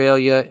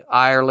Australia,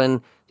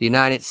 Ireland, the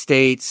United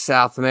States,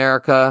 South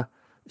America,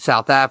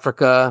 South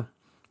Africa,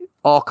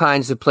 all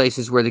kinds of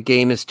places where the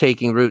game is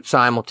taking root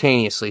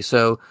simultaneously.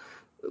 So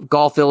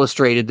Golf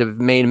Illustrated, the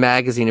main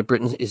magazine of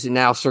Britain, is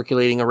now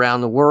circulating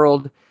around the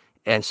world.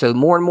 And so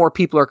more and more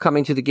people are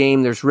coming to the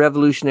game. There's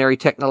revolutionary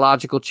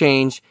technological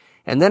change.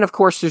 And then, of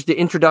course, there's the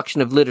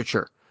introduction of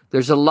literature.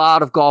 There's a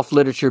lot of golf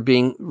literature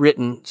being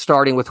written,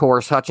 starting with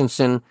Horace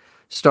Hutchinson,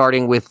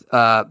 starting with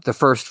the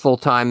first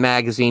full-time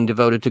magazine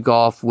devoted to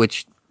golf,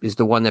 which is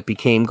the one that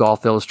became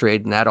Golf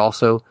Illustrated, and that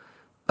also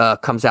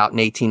comes out in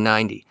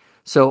 1890.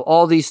 So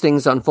all these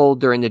things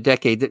unfold during the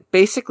decade that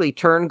basically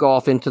turn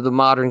golf into the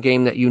modern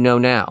game that you know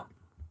now.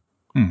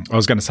 I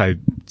was going to say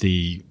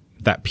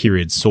that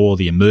period saw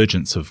the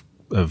emergence of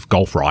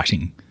golf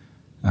writing,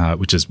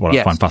 which is what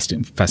I find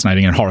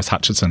fascinating. And Horace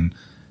Hutchinson,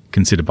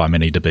 considered by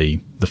many to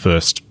be the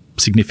first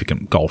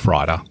significant golf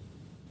writer.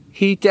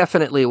 He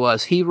definitely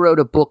was. He wrote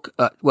a book.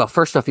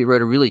 First off, he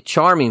wrote a really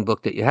charming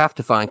book that you have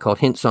to find called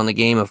Hints on the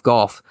Game of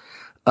Golf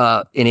in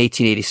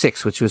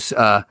 1886, which was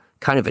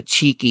kind of a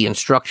cheeky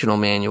instructional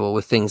manual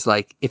with things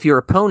like, if your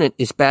opponent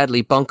is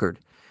badly bunkered,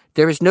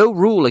 there is no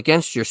rule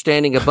against your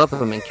standing above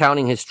him and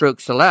counting his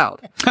strokes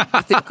aloud,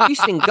 with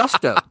increasing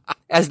gusto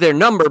as their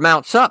number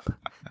mounts up.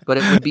 But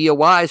it would be a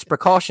wise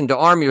precaution to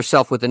arm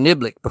yourself with a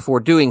niblick before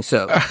doing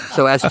so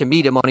as to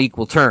meet him on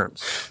equal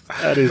terms.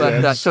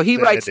 So he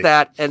writes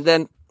that, and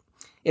then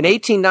in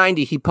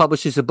 1890, he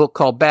publishes a book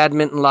called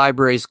Badminton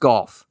Libraries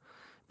Golf.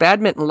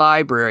 Badminton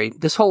Library,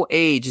 this whole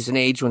age is an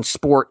age when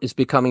sport is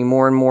becoming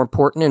more and more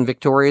important in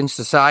Victorian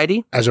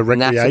society. As a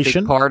recreation? And that's a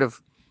big part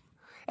of,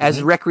 as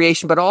a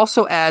recreation, but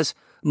also as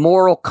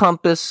moral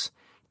compass,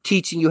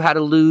 teaching you how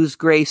to lose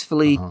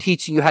gracefully,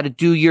 teaching you how to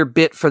do your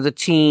bit for the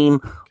team,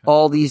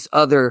 all these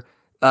other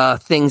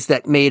things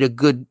that made a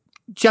good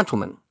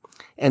gentleman.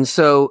 And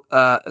so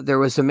there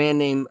was a man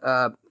named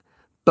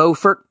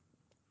Beaufort,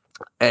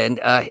 and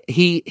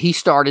he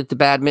started the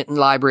Badminton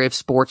Library of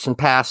Sports and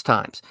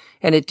Pastimes.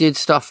 And it did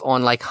stuff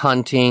on like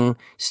hunting,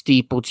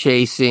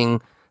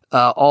 steeplechasing,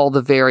 all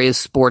the various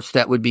sports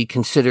that would be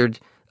considered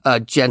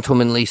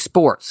gentlemanly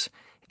sports.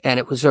 And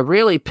it was a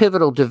really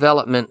pivotal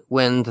development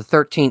when the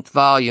 13th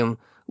volume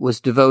was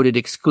devoted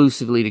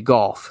exclusively to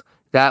golf.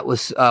 That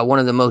was one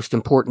of the most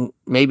important,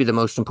 maybe the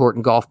most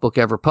important golf book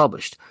ever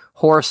published.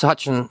 Horace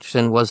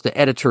Hutchinson was the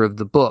editor of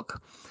the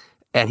book,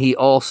 and he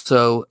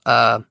also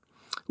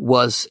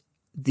was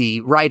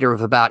the writer of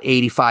about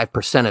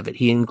 85% of it.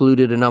 He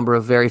included a number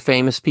of very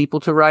famous people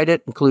to write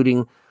it,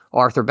 including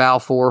Arthur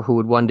Balfour, who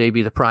would one day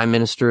be the Prime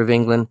Minister of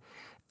England,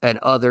 and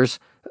others,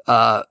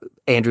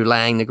 Andrew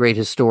Lang, the great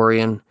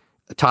historian,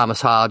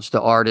 Thomas Hodge,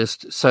 the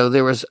artist. So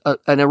there was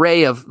an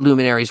array of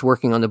luminaries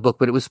working on the book,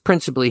 but it was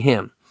principally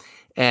him.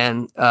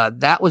 And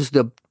that was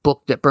the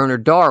book that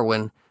Bernard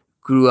Darwin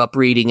grew up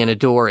reading and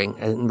adoring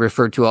and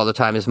referred to all the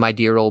time as my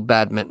dear old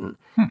badminton.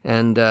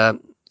 And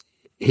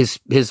his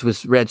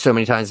was read so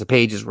many times the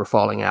pages were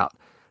falling out.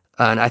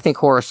 And I think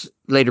Horace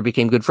later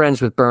became good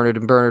friends with Bernard,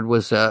 and Bernard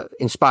was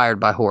inspired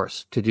by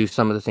Horace to do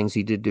some of the things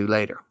he did do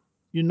later.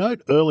 You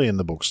note early in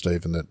the book,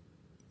 Stephen, that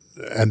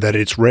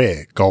it's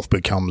rare golf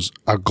becomes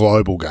a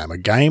global game, a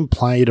game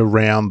played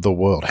around the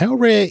world. How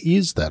rare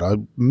is that?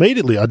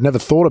 I'd never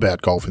thought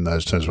about golf in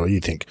those terms. Well, you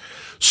think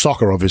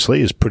soccer,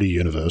 obviously, is pretty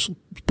universal.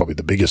 It's probably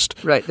the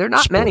biggest. Right. There are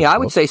not many. I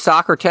would say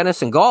soccer,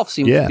 tennis, and golf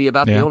seem to be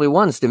about the only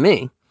ones to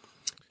me.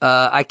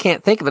 I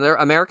can't think of it.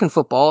 American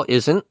football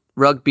isn't.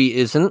 Rugby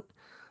isn't.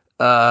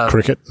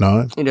 Cricket,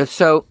 no.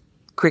 So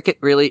cricket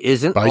really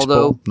isn't. Baseball,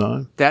 although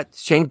no.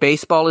 That's changed.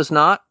 Baseball is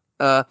not.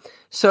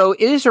 So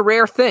it is a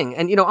rare thing.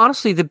 And,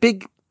 honestly,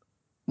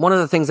 one of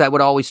the things I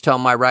would always tell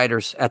my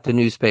writers at the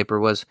newspaper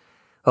was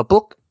a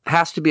book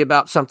has to be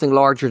about something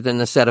larger than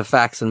the set of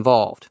facts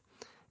involved.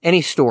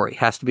 Any story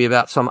has to be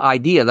about some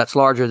idea that's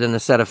larger than the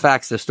set of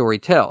facts the story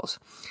tells.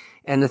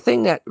 And the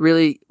thing that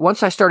really,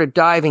 once I started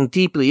diving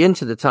deeply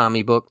into the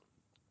Tommy book,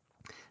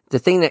 the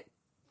thing that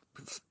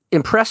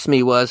impressed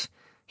me was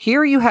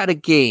here you had a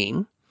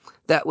game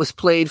that was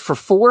played for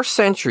 4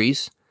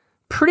 centuries,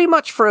 pretty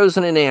much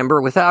frozen in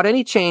amber without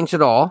any change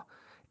at all.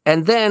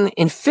 And then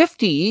in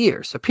 50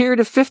 years, a period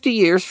of 50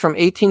 years from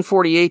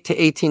 1848 to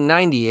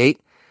 1898,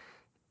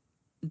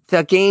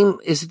 the game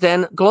is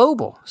then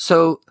global.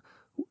 So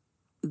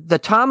the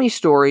Tommy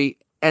story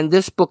and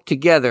this book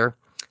together,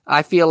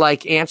 I feel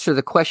like answer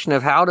the question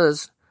of how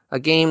does a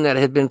game that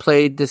had been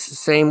played this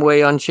same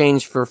way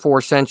unchanged for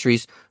 4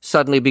 centuries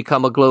suddenly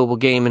become a global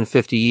game in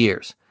 50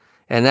 years?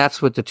 And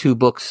that's what the 2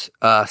 books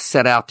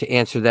set out to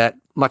answer that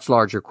much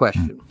larger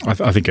question.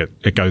 I think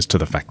it goes to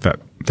the fact that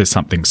there's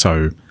something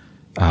so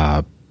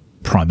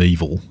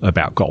primeval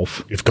about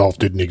golf. If golf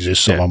didn't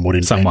exist, someone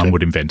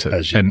would invent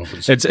it. And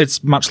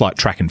it's much like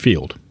track and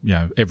field. You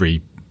know,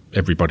 every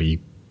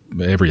able-bodied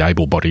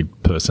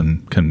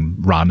person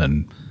can run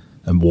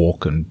and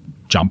walk and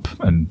jump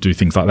and do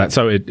things like that.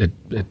 So it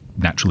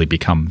naturally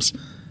becomes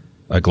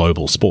a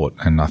global sport,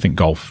 and I think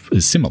golf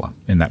is similar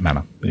in that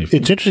manner.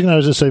 It's interesting,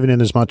 though, this even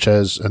in as much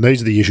as, and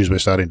these are the issues we're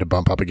starting to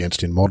bump up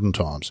against in modern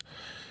times,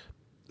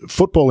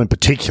 football in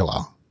particular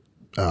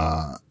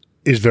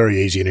is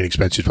very easy and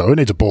inexpensive. It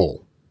needs a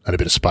ball and a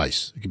bit of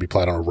space. It can be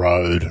played on a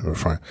road or a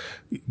front.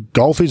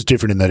 Golf is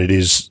different in that it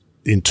is,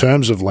 in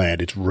terms of land,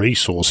 it's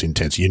resource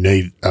intense. You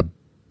need a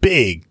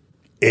big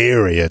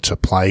area to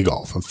play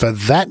golf. And for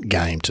that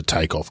game to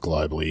take off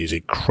globally is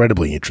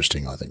incredibly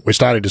interesting, I think. We're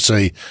starting to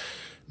see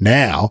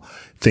now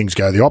things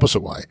go the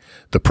opposite way.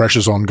 The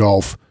pressure's on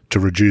golf to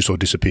reduce or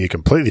disappear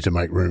completely to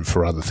make room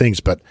for other things.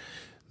 But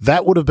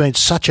that would have been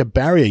such a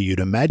barrier, you'd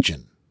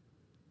imagine.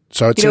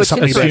 So it's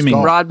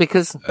assuming, Rod,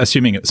 because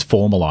assuming it's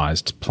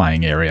formalised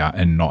playing area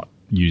and not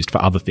used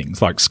for other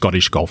things, like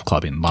Scottish Golf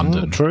Club in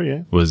London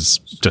was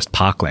just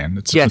parkland.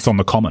 It's on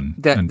the common.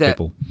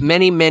 People.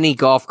 Many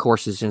golf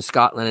courses in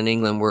Scotland and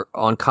England were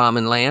on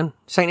common land.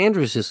 St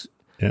Andrews is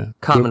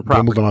common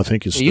property. Wimbledon, I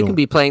think, is You can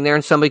be playing there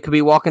and somebody could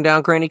be walking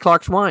down Granny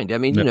Clark's Wynd. I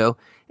mean,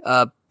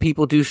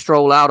 people do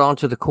stroll out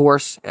onto the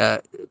course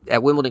at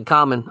Wimbledon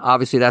Common.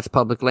 Obviously, that's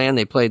public land.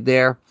 They played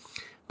there.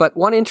 But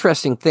one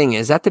interesting thing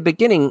is at the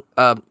beginning,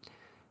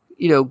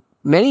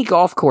 many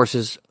golf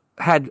courses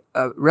had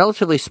a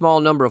relatively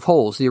small number of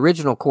holes. The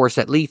original course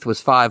at Leith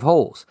was 5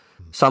 holes.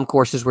 Some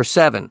courses were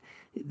 7.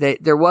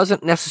 There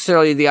wasn't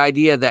necessarily the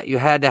idea that you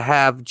had to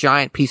have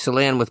giant piece of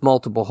land with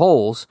multiple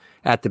holes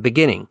at the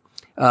beginning.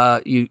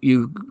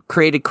 You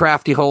created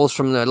crafty holes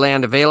from the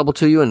land available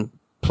to you and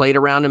played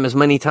around them as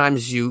many times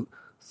as you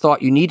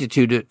thought you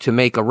needed to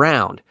make a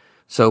round.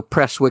 So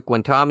Prestwick,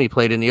 when Tommy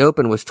played in the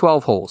Open, was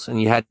 12 holes,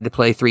 and you had to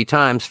play 3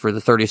 times for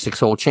the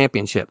 36-hole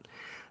championship.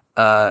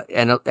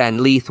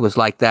 And Leith was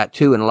like that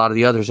too, and a lot of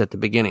the others at the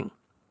beginning.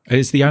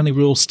 Is the only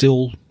rule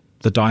still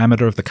the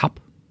diameter of the cup?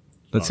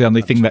 That's the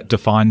only thing that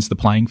defines the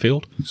playing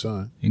field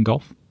in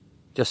golf?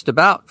 Just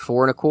about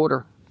 4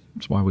 1/4.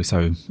 That's why we're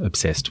so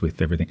obsessed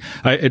with everything.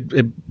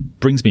 It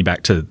brings me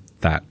back to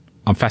that.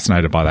 I'm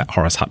fascinated by that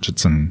Horace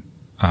Hutchinson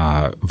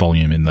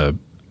volume in the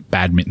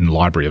Badminton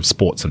Library of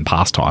Sports and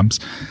Pastimes.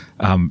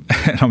 And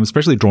I'm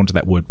especially drawn to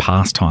that word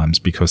pastimes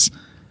because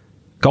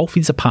golf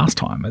is a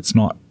pastime. It's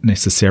not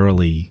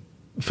necessarily,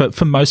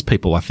 for most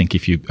people, I think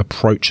if you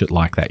approach it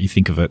like that, you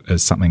think of it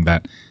as something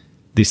that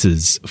this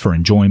is for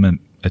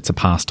enjoyment, it's a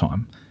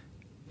pastime.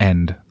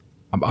 And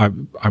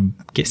I'm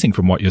guessing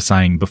from what you're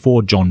saying,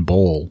 before John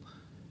Ball,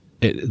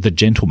 the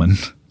gentlemen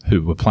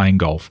who were playing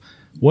golf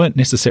weren't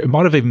necessarily, it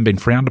might have even been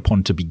frowned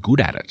upon to be good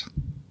at it.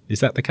 Is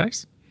that the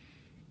case?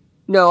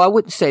 No, I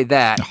wouldn't say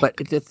that. But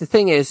the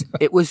thing is,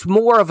 it was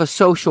more of a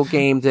social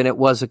game than it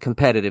was a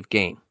competitive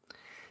game.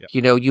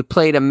 Yep. You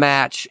played a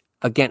match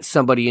against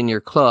somebody in your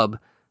club.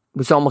 It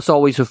was almost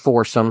always a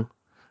foursome,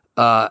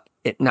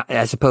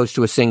 as opposed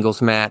to a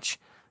singles match.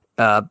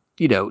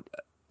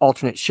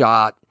 Alternate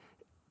shot.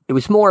 It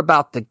was more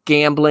about the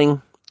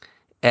gambling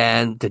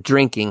and the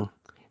drinking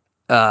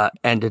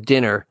and the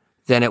dinner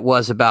than it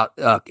was about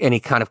any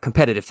kind of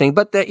competitive thing.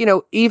 But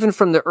even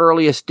from the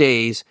earliest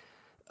days,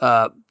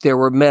 there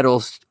were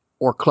medals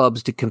or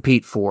clubs to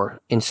compete for.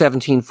 In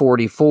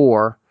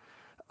 1744,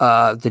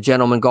 the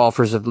gentlemen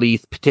golfers of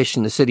Leith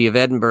petitioned the city of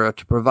Edinburgh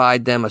to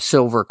provide them a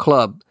silver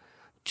club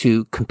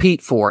to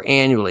compete for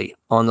annually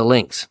on the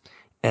links.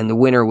 And the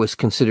winner was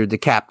considered the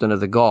captain of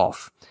the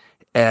golf.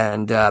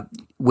 And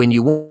when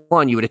you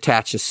won, you would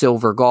attach a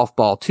silver golf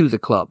ball to the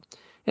club.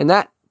 And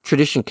that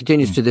tradition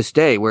continues to this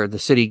day, where the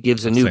city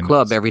gives a new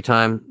club every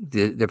time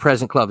the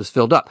present club is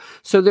filled up.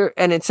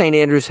 And at St.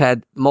 Andrews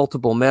had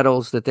multiple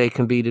medals that they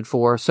competed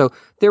for. So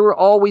there were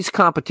always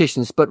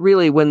competitions, but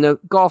really when the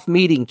golf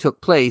meeting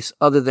took place,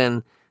 other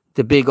than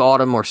the big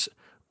autumn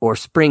or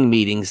spring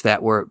meetings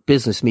that were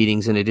business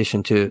meetings in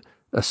addition to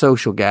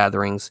social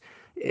gatherings,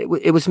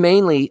 it was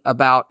mainly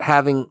about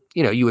having,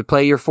 you would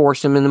play your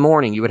foursome in the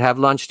morning, you would have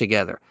lunch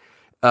together.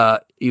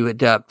 You would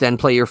then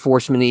play your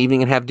foursome in the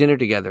evening and have dinner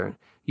together.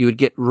 You would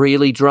get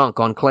really drunk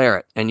on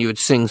claret and you would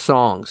sing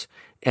songs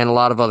and a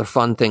lot of other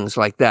fun things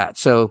like that.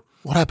 So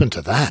what happened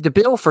to that? The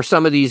bill for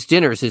some of these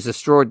dinners is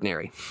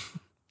extraordinary.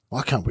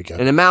 Why can't we go?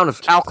 An amount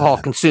of alcohol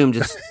consumed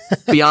is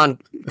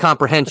beyond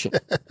comprehension.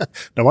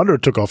 No wonder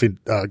it took off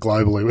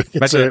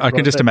globally. I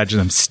can just imagine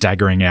them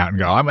staggering out and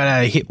go, I'm going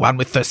to hit one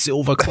with the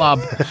silver club.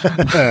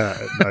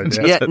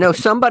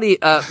 Somebody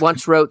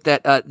once wrote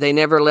that they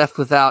never left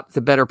without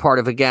the better part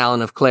of a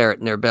gallon of claret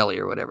in their belly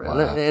or whatever.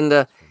 Wow.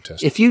 And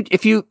if you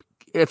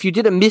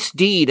did a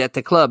misdeed at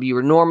the club, you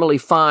were normally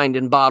fined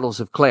in bottles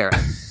of claret.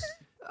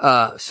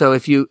 So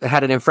if you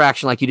had an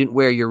infraction like you didn't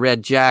wear your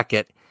red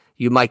jacket,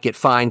 you might get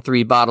fined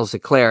 3 bottles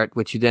of claret,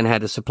 which you then had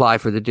to supply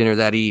for the dinner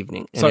that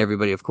evening. And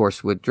everybody, of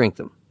course, would drink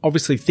them.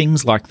 Obviously,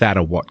 things like that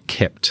are what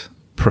kept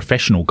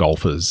professional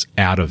golfers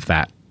out of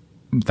that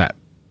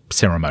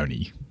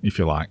ceremony, if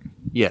you like.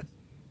 Yeah.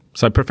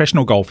 So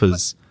professional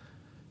golfers,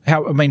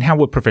 how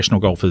were professional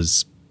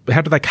golfers,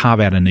 how do they carve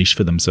out a niche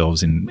for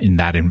themselves in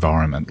that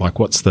environment? Like,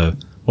 what's the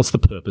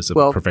purpose of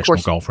a professional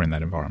golfer in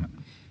that environment?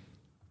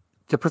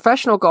 The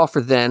professional golfer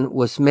then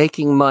was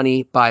making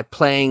money by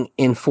playing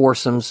in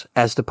foursomes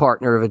as the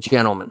partner of a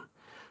gentleman.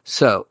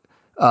 So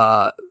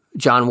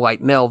John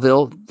White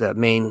Melville, the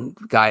main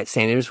guy at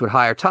St. Andrews, would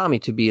hire Tommy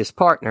to be his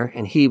partner,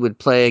 and he would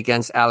play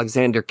against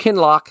Alexander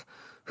Kinloch,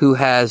 who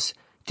has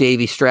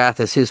Davy Strath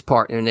as his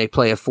partner, and they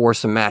play a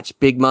foursome match.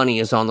 Big money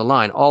is on the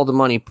line. All the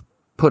money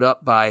put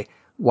up by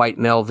White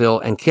Melville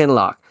and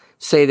Kinloch.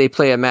 Say they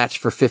play a match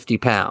for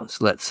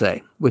 £50, let's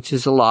say, which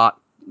is a lot,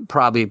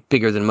 probably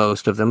bigger than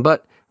most of them,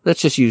 but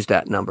let's just use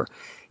that number.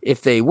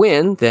 If they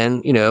win,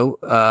 then,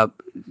 the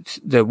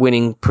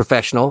winning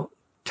professional,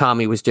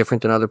 Tommy was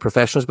different than other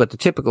professionals, but the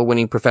typical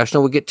winning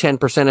professional would get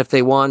 10% if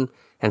they won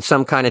and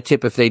some kind of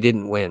tip if they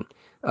didn't win.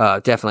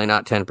 Definitely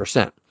not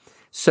 10%.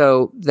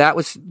 So that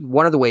was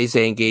one of the ways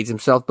they engaged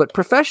themselves. But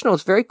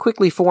professionals very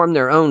quickly formed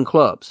their own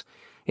clubs.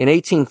 In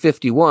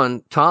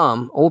 1851,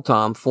 Old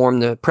Tom,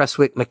 formed the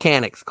Prestwick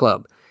Mechanics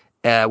Club,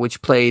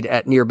 which played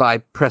at nearby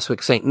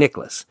Prestwick St.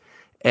 Nicholas.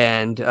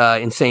 And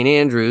in St.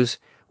 Andrews,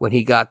 when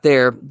he got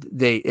there,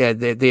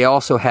 they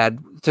also had,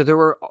 so there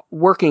were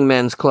working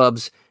men's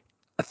clubs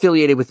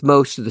affiliated with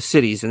most of the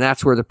cities, and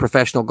that's where the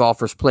professional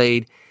golfers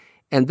played.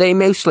 And they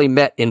mostly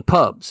met in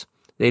pubs.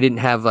 They didn't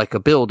have like a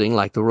building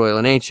like the Royal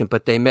and Ancient,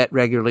 but they met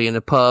regularly in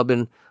a pub,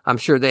 and I'm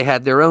sure they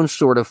had their own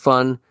sort of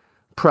fun,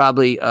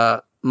 probably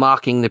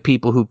mocking the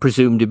people who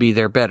presumed to be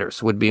their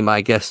betters, would be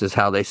my guess is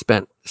how they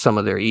spent some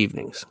of their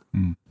evenings.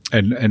 Mm.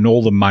 And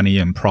all the money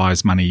and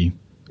prize money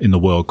in the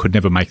world could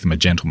never make them a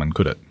gentleman,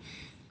 could it?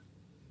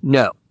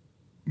 No.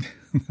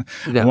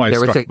 There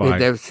was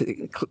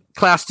a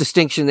class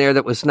distinction there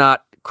that was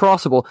not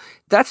crossable.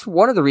 That's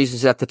one of the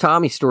reasons that the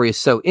Tommy story is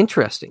so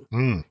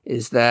interesting,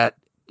 is that,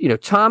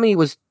 Tommy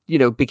was,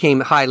 became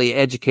highly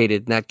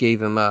educated, and that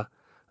gave him a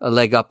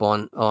leg up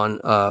on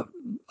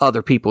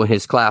other people in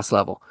his class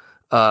level.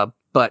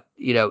 But,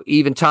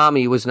 even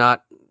Tommy was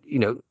not,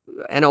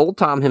 and Old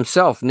Tom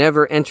himself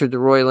never entered the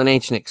Royal and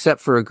Ancient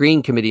except for a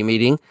Green Committee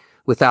meeting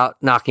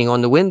without knocking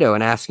on the window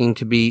and asking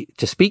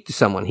to speak to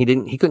someone. He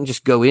couldn't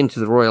just go into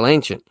the Royal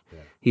Ancient. Yeah.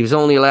 He was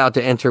only allowed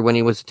to enter when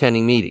he was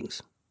attending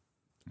meetings.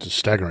 It's a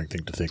staggering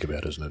thing to think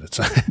about, isn't it?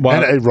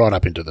 And right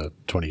up into the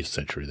 20th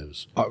century, there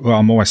was. Well,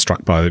 I'm always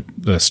struck by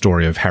the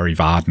story of Harry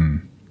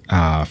Varden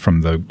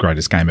from The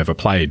Greatest Game Ever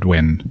Played,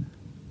 when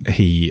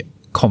he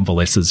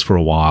convalesces for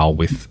a while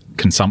with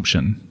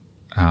consumption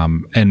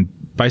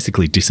and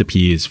basically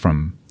disappears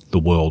from the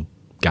world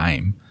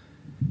game.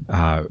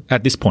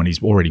 At this point,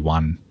 he's already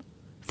won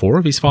 4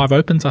 of his 5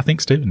 Opens, I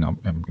think, Stephen. I'm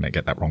going to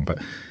get that wrong, but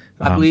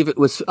I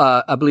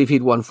believe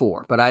he'd won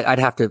 4, but I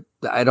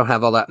don't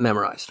have all that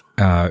memorized.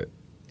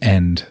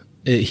 And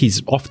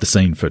he's off the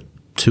scene for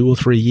 2 or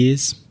 3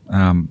 years.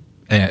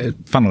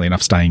 Funnily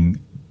enough, staying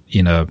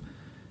in a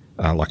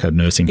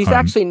nursing home. He's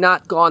actually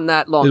not gone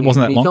that long. It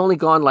wasn't that long? He's only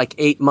gone like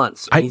 8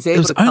 months. He's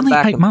able to come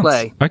back and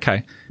play.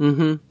 Okay.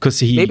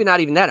 Mm-hmm. Maybe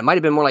not even that. It might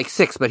have been more like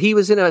 6, but he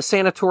was in a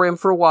sanatorium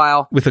for a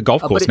while. With a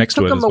golf course next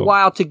to it as well. It took him a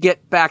while to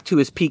get back to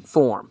his peak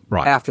form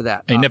after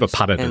that. He never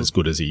putted as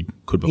good as he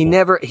could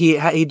before.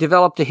 He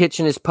developed a hitch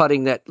in his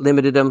putting that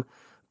limited him,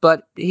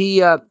 but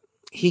he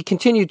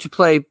continued to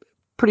play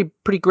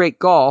pretty great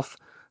golf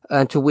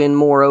and to win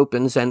more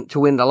Opens and to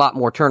win a lot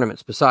more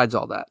tournaments besides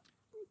all that.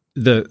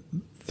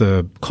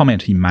 The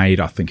comment he made,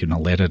 I think, in a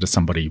letter to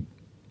somebody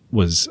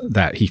was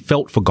that he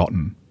felt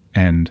forgotten,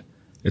 and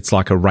it's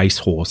like a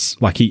racehorse.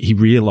 Like he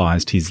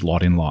realised his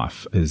lot in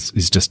life is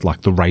just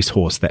like the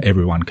racehorse that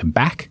everyone can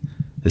back.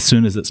 As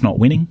soon as it's not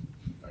winning,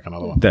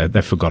 another one.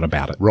 They forgot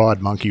about it.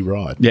 Ride, monkey,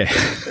 ride. Yeah.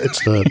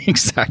 It's the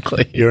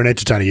exactly. You're an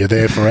entertainer. You're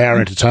there for our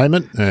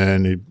entertainment,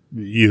 and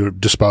you're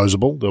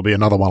disposable. There'll be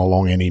another one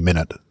along any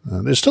minute.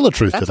 There's still a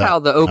truth to that. That's how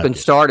the Open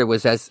started,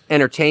 was as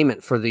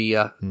entertainment for the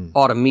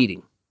autumn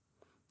meeting.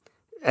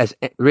 As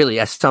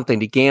something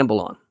to gamble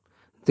on.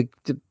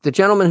 The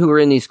gentlemen who were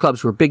in these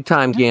clubs were big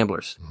time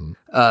gamblers.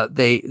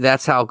 Mm-hmm.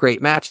 That's how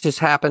great matches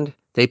happened.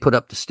 They put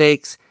up the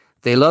stakes.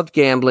 They loved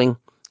gambling,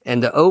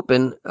 and the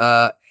Open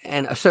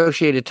and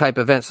associated type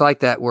events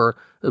like that were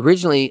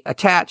originally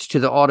attached to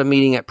the autumn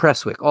meeting at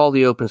Prestwick. All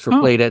the Opens were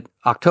played at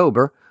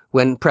October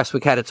when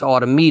Prestwick had its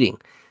autumn meeting.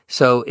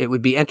 So it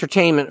would be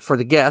entertainment for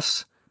the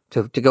guests,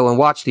 to go and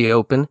watch the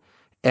Open,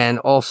 and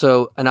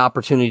also an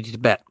opportunity to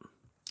bet.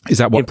 Is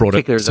that what brought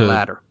it to the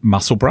latter.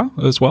 Musselburgh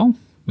as well,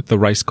 with the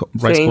race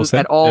course there?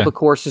 At all the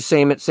courses,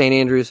 same at St.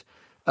 Andrews.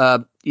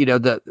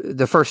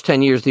 The first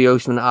 10 years of the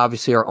Ocean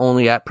obviously are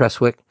only at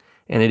Prestwick,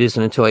 and it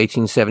isn't until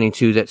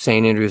 1872 that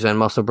St. Andrews and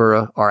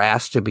Musselburgh are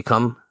asked to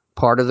become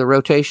part of the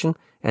rotation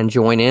and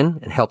join in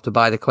and help to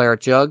buy the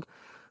claret jug.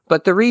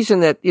 But the reason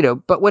that,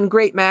 but when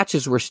great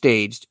matches were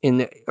staged in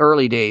the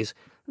early days,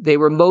 they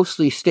were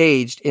mostly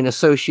staged in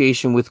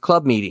association with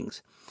club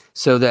meetings,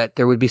 so that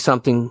there would be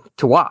something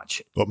to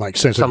watch. Well, it makes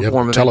sense. Some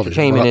form of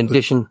entertainment in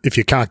addition. If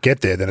you can't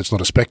get there, then it's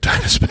not a spectator.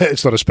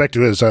 It's not a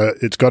spectator. So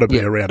it's got to be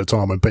around a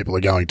time when people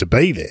are going to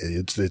be there.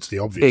 It's the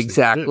obvious.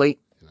 Exactly.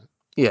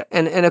 Yeah.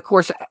 And of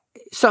course,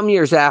 some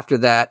years after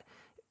that,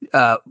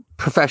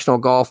 professional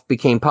golf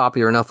became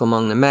popular enough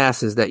among the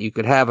masses that you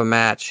could have a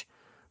match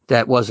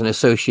that wasn't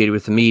associated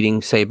with the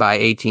meeting, say by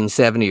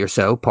 1870 or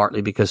so,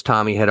 partly because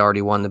Tommy had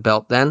already won the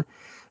belt then.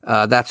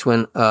 That's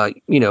when,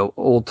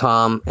 Old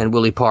Tom and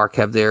Willie Park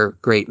have their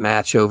great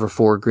match over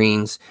 4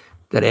 greens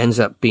that ends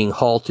up being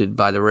halted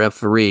by the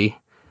referee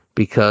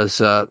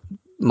because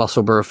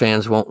Musselburgh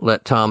fans won't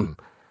let Tom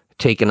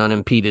take an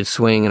unimpeded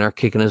swing and are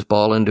kicking his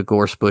ball into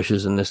gorse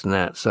bushes and this and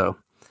that. So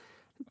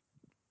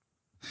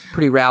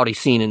pretty rowdy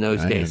scene in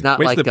those days. Not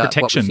Where's like the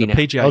protection, the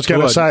PGA Tour. I was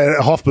going to say,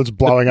 Hoffman's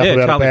blowing up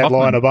about Charlie a bad Hoffman.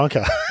 line in a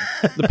bunker.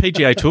 The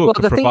PGA Tour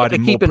could provide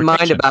him more protection. The thing to keep in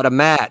mind about a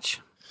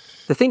match...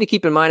 The thing to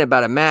keep in mind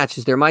about a match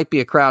is there might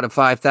be a crowd of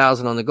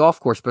 5,000 on the golf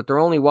course, but they're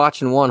only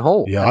watching one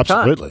hole. Yeah,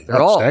 absolutely.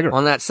 They're all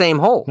on that same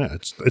hole. Yeah,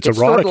 it's a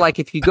sort of like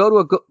if you go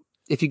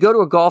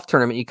to a golf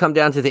tournament, you come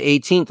down to the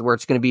 18th where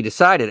it's going to be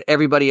decided.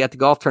 Everybody at the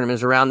golf tournament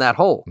is around that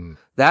hole.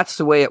 That's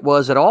the way it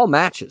was at all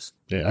matches.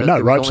 Yeah, I know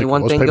ropes. Only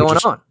one thing people going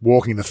just on.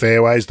 Walking the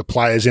fairways, the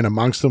players in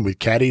amongst them with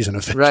caddies, and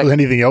eventually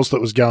anything else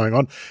that was going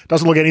on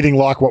doesn't look anything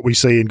like what we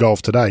see in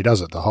golf today,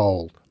 does it? The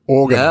whole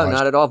organised,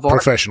 not at all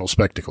professional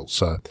spectacle.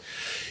 So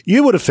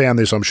you would have found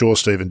this, I'm sure,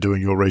 Stephen, doing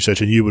your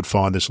research, and you would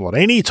find this a lot.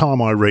 Any time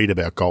I read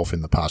about golf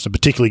in the past, and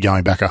particularly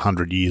going back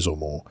 100 years or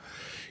more,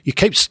 you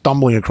keep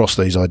stumbling across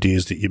these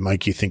ideas that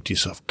make you think to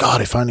yourself,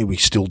 God, if only we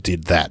still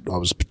did that. I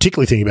was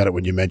particularly thinking about it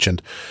when you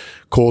mentioned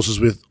courses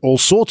with all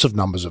sorts of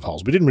numbers of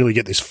holes. We didn't really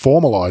get this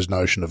formalised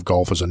notion of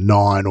golf as a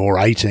 9 or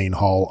 18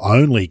 hole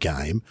only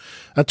game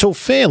until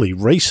fairly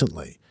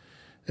recently.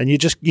 And you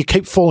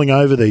keep falling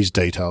over these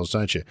details,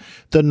 don't you?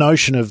 The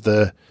notion of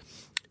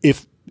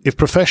if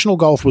professional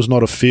golf was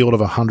not a field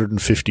of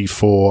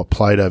 154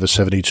 played over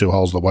 72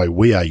 holes the way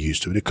we are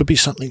used to it could be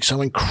something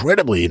so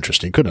incredibly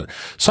interesting, couldn't it?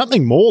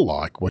 Something more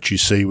like what you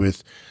see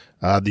with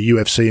the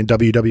UFC and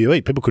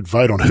WWE. People could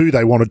vote on who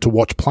they wanted to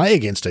watch play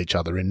against each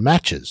other in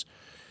matches.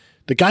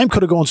 The game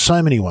could have gone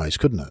so many ways,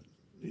 couldn't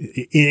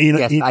it?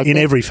 In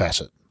every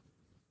facet.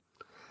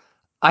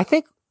 I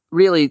think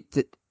really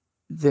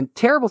the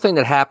terrible thing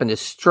that happened is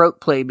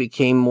stroke play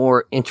became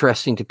more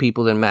interesting to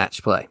people than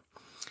match play.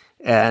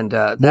 And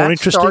more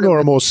interesting or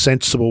a more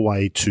sensible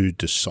way to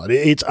decide?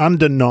 It's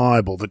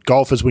undeniable that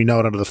golf, as we know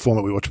it under the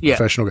format we watch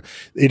professional,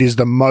 it is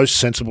the most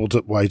sensible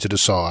way to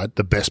decide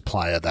the best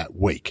player that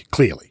week,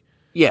 clearly.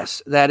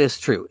 Yes, that is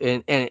true.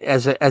 And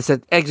as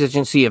an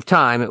exigency of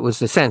time, it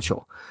was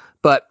essential.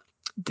 But,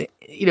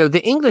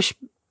 the English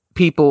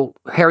people,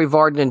 Harry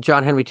Vardon and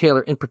John Henry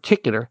Taylor in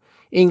particular,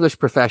 English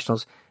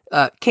professionals,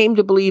 came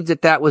to believe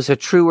that was a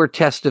truer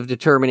test of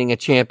determining a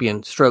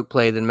champion, stroke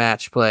play, than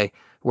match play,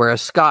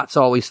 whereas Scots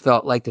always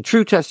felt like the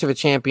true test of a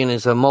champion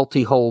is a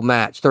multi-hole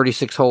match,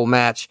 36-hole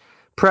match,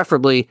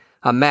 preferably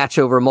a match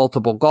over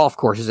multiple golf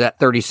courses at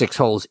 36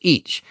 holes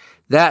each.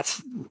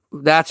 That's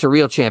a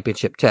real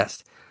championship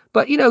test.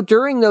 But,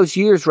 during those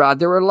years, Rod,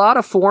 there were a lot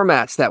of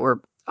formats that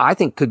I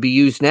think could be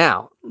used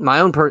now.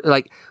 My own,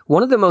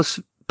 one of the most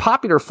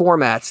popular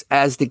formats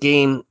as the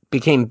game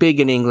became big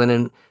in England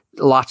and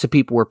lots of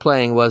people were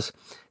playing was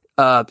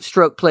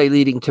stroke play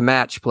leading to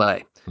match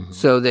play. Mm-hmm.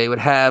 So they would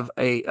have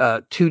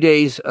 2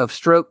 days of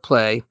stroke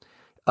play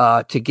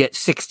to get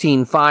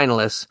 16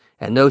 finalists,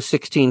 and those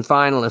 16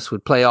 finalists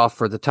would play off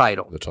for the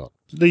title.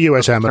 The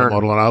US amateur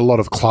model, and a lot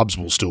of clubs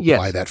will still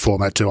play that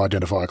format to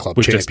identify a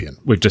club champion.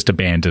 We've just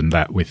abandoned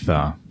that with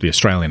the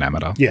Australian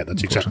amateur. Yeah,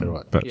 that's exactly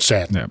right. But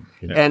sadly.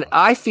 Yeah. And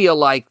I feel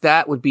like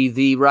that would be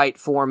the right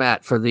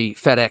format for the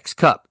FedEx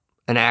Cup,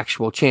 an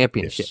actual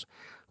championship. Yes.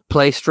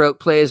 Play stroke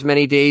play as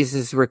many days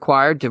as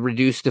required to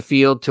reduce the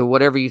field to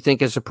whatever you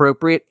think is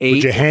appropriate.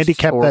 Would you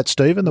handicap that,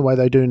 Stephen, the way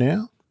they do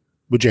now?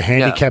 Would you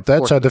handicap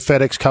that so the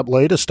FedEx Cup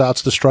leader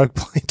starts the stroke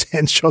play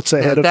 10 shots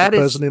ahead of the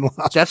person in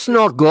last? That's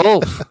not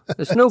golf.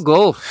 There's no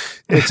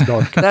golf. It's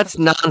not. That's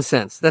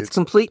nonsense. That's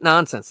complete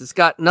nonsense. It's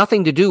got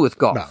nothing to do with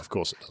golf. No, of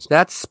course it doesn't.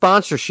 That's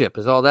sponsorship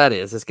is all that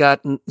is. It's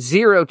got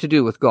zero to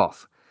do with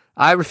golf.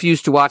 I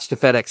refuse to watch the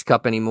FedEx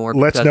Cup anymore.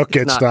 Let's not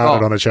get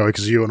started on a show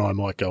because you and I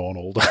might go on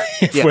all day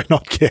if we're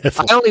not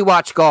careful. I only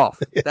watch golf.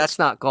 Yes. That's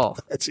not golf.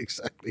 That's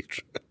exactly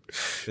true.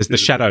 There's the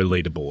shadow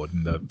leaderboard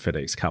in the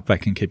FedEx Cup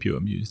that can keep you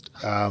amused.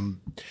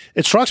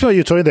 It strikes me what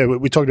you're talking there.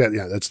 We talked about,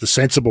 that's the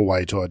sensible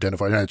way to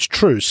identify. It's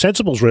true.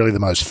 Sensible is really the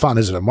most fun,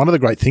 isn't it? And one of the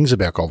great things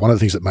about golf, one of the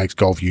things that makes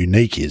golf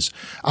unique is,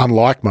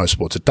 unlike most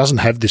sports, it doesn't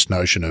have this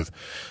notion of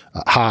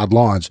hard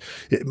lines.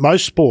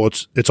 Most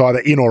sports, it's either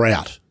in or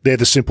out. They're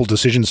the simple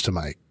decisions to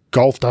make.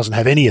 Golf doesn't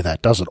have any of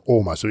that, does it?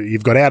 Almost.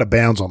 You've got out of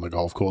bounds on the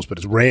golf course, but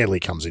it rarely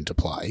comes into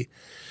play.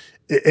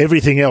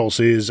 Everything else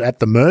is at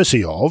the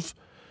mercy of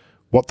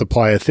what the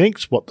player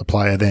thinks, what the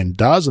player then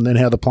does, and then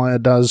how the player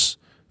does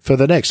for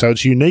the next. So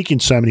it's unique in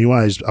so many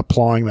ways.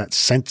 Applying that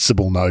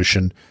sensible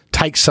notion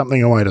takes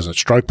something away, doesn't it?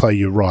 Stroke play,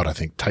 you're right, I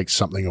think, takes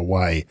something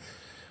away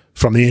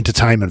from the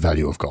entertainment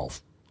value of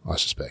golf, I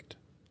suspect.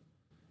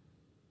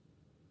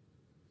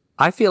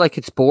 I feel like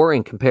it's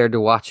boring compared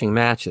to watching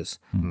matches.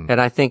 And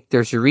I think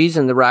there's a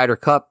reason the Ryder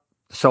Cup,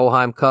 the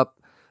Solheim Cup,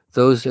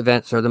 those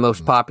events are the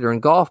most popular in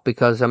golf,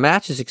 because a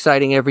match is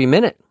exciting every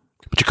minute.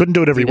 But you couldn't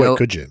do it every week,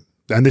 could you?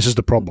 And this is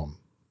the problem.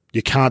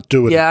 You can't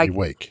do it every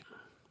week.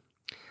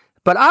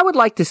 But I would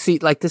like to see,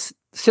 like, this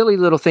silly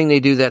little thing they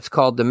do that's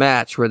called the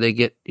match, where they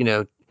get,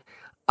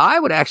 I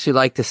would actually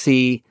like to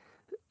see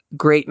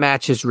great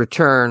matches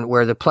return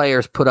where the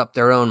players put up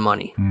their own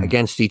money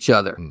against each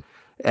other.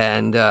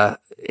 And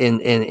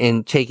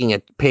in taking a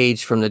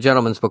page from the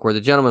gentleman's book, where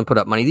the gentleman put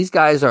up money, these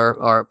guys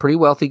are pretty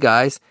wealthy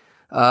guys.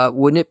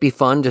 Wouldn't it be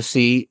fun to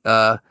see,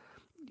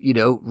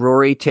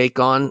 Rory take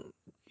on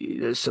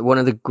one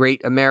of the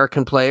great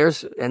American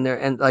players,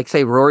 and like,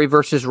 say, Rory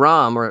versus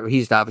Rahm, or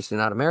he's obviously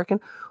not American,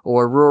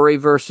 or Rory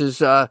versus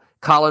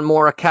Colin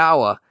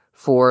Morikawa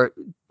for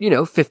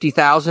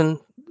 50,000,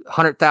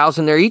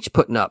 100,000 they're each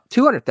putting up,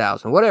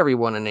 200,000, whatever you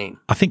want to name.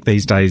 I think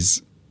these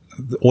days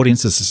the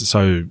audiences are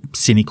so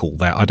cynical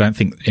that I don't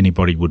think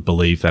anybody would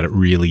believe that it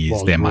really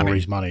is their money.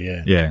 Rory's money,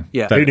 yeah.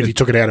 Even if he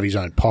took it out of his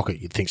own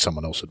pocket, you'd think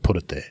someone else had put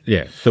it there.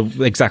 Yeah,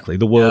 exactly.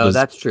 The world is...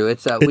 that's true.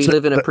 We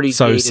live in a pretty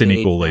so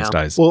cynical these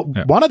days. Well,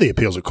 one of the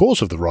appeals, of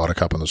course, of the Ryder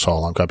Cup and the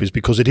Solheim Cup is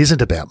because it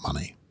isn't about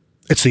money.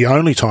 It's the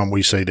only time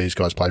we see these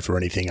guys play for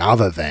anything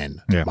other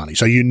than money.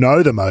 So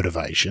the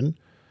motivation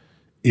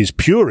is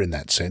pure in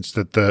that sense,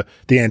 that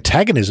the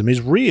antagonism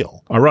is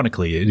real.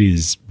 Ironically, it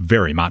is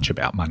very much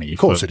about money. Of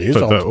course it is.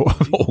 For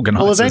the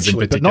organisers in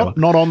particular. But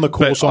not on the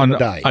course on the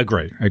day. I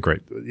agree.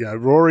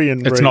 Rory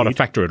and It's Reed, not a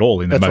factor at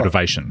all in the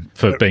motivation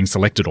for being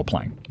selected or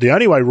playing. The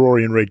only way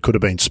Rory and Reed could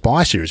have been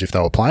spicier is if they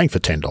were playing for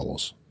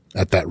 $10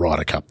 at that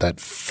Ryder Cup, that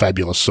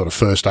fabulous sort of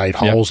first 8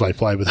 holes they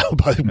played with. They were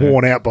both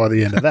worn out by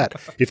the end of that.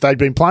 If they'd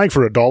been playing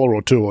for $1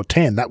 or $2 or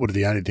 10, that would have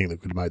been the only thing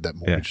that could have made that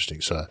more interesting.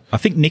 So I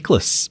think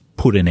Nicholas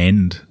put an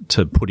end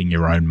to putting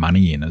your own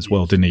money in as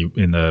well, didn't he,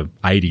 in the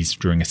 80s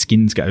during a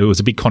skins game? It was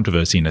a big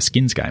controversy in a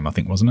skins game, I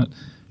think, wasn't it?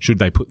 Should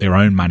they put their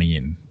own money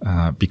in?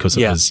 Because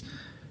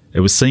it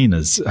was seen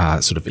as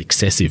sort of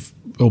excessive,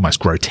 almost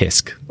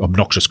grotesque,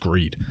 obnoxious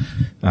greed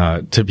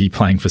to be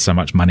playing for so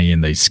much money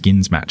in these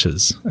skins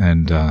matches.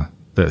 And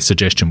the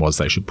suggestion was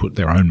they should put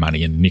their own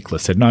money in.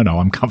 Nicholas said, "No,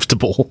 I'm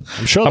comfortable.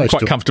 I'm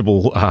quite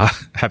comfortable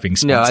having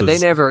sponsors." No, they're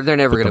never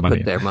going to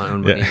put their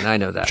own money in. I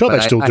know that. Sure, they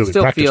still do. I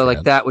still feel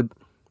like that would.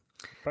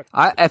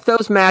 If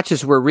those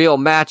matches were real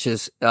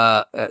matches,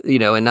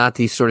 and not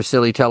these sort of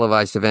silly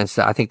televised events,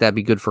 I think that'd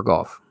be good for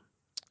golf.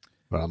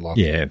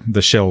 Yeah,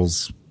 the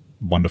Shell's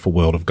Wonderful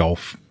World of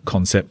Golf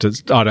concept.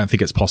 I don't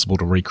think it's possible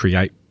to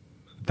recreate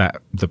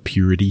the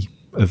purity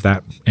of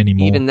that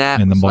anymore. Even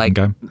that in the modern like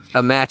game.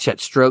 A match at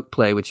stroke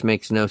play, which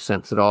makes no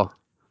sense at all.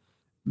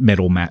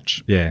 Medal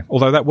match, yeah.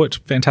 Although that worked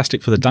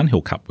fantastic for the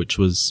Dunhill Cup, which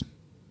was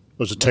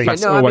a team.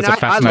 always a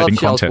fascinating I love Shell's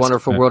contest.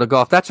 Wonderful World of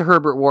Golf. That's a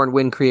Herbert Warren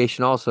Wynn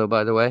creation, also,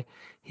 by the way.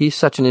 He's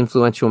such an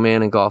influential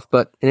man in golf.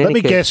 But in Let any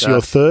me case, guess,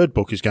 your third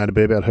book is going to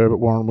be about Herbert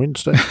Warren Wynn,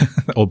 Steve?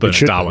 Or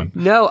Bernard Darwin.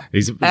 No,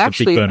 he's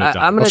actually, a big Bernard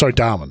Darwin. Sorry,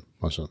 Darwin.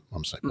 I'm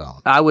saying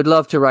Darwin. I would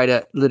love to write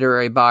a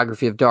literary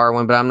biography of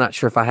Darwin, but I'm not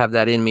sure if I have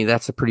that in me.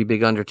 That's a pretty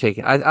big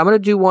undertaking. I'm going to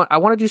do one. I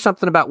want to do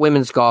something about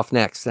women's golf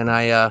next, and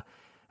I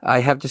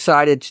have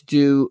decided to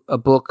do a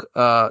book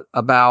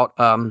about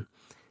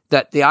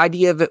that. The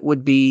idea of it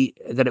would be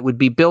that it would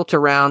be built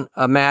around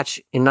a match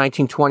in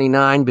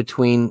 1929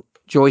 between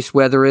Joyce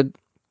Weatherid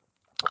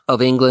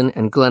of England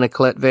and Glenna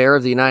Collette-Vare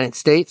of the United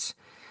States,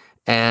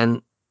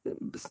 and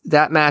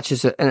that match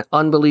is an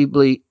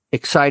unbelievably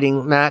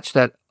exciting match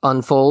that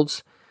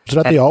unfolds. Is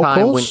it at the old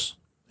course?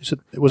 Was it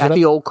at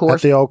the old course?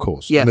 At the old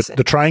course. Yes. And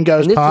the train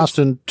goes past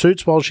and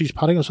toots while she's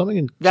putting or something,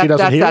 and she doesn't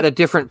that's hear at it? a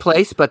different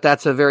place, but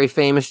that's a very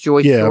famous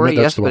Joyce story.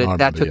 Yes, but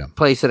that took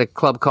place at a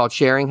club called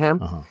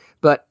Sheringham. Uh-huh.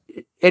 But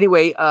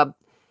anyway,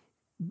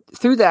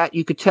 through that,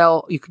 you could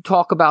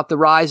talk about the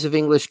rise of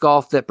English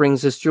golf that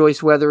brings us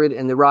Joyce Weatherid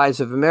and the rise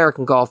of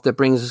American golf that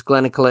brings us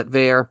Glenna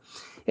Collette-Vare.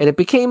 And it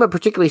became a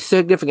particularly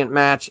significant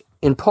match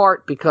in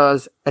part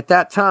because at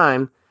that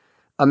time,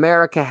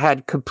 America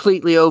had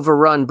completely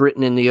overrun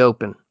Britain in the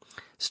Open,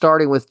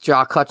 starting with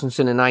Jock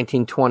Hutchinson in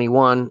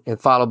 1921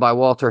 and followed by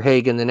Walter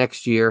Hagen the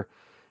next year.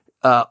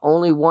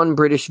 Only one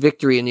British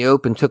victory in the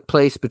Open took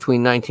place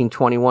between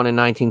 1921 and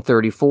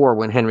 1934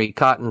 when Henry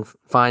Cotton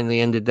finally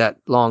ended that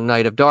long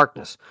night of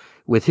darkness.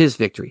 with his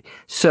victory.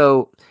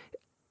 So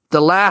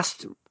the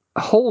last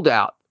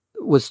holdout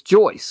was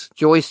Joyce.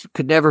 Joyce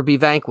could never be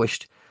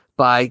vanquished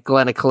by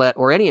Glenna Collette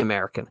or any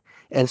American.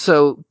 And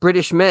so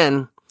British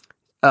men,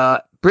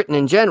 Britain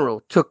in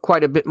general, took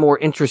quite a bit more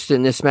interest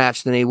in this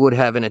match than they would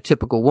have in a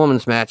typical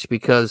women's match,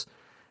 because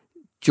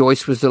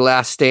Joyce was the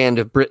last stand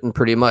of Britain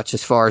pretty much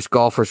as far as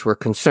golfers were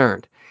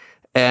concerned.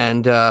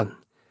 And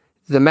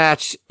the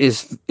match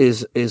is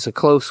a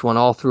close one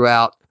all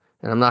throughout,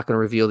 and I'm not going to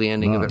reveal the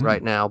ending of it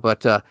right now.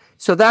 But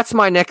so that's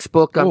my next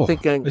book. I'm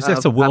thinking is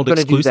that a world I'm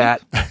going to do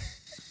that.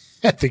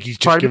 I think he's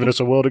just given us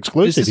a world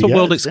exclusive. Is this a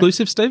world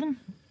exclusive, Stephen?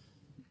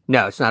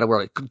 No, it's not a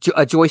world.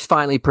 Joyce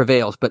finally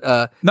prevails,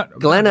 but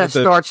Glenna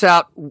starts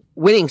out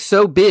winning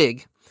so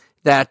big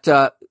that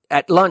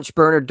at lunch,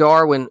 Bernard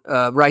Darwin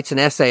writes an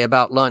essay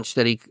about lunch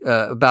that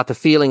about the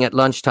feeling at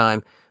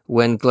lunchtime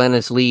when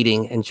Glenna's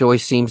leading and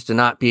Joyce seems to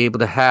not be able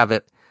to have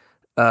it,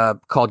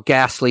 called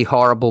 "Ghastly,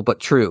 Horrible, but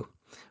True,"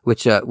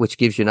 which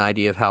gives you an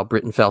idea of how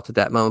Britain felt at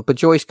that moment. But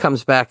Joyce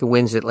comes back and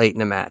wins it late in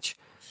the match.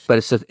 But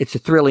it's a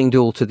thrilling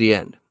duel to the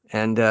end.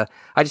 And I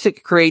just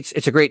think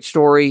it's a great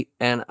story,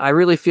 and I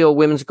really feel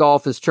women's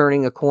golf is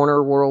turning a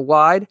corner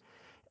worldwide,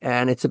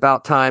 and it's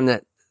about time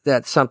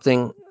that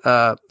something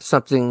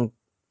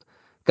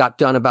got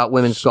done about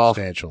women's golf.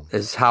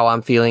 Is how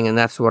I'm feeling, and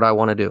that's what I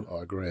want to do.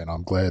 I agree, and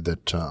I'm glad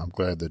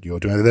that you're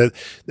doing it.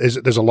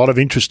 There's a lot of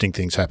interesting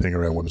things happening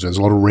around women's. There's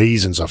a lot of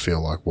reasons I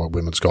feel like why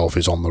women's golf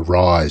is on the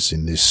rise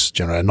in this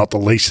generation, not the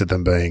least of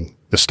them being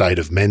the state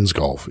of men's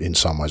golf in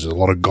some ways. There's a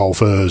lot of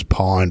golfers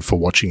pine for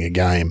watching a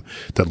game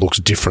that looks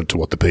different to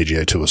what the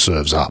PGA Tour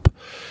serves up.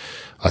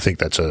 I think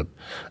that's a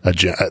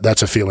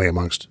feeling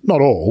amongst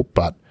not all,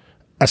 but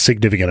a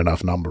significant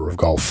enough number of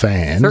golf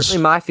fans.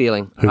 Certainly my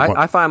feeling.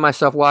 I find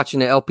myself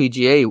watching the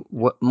LPGA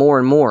more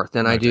and more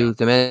than I do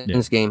the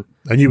men's game.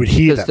 And you would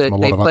hear that from a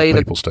lot of other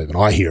people, Stephen.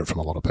 I hear it from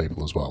a lot of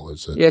people as well.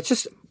 It's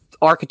just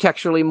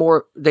architecturally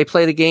more. They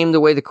play the game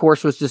the way the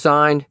course was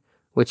designed,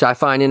 which I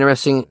find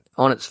interesting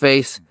on its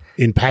face.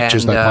 In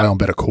patches, they play on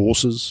better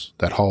courses.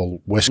 That whole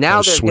West Coast swing.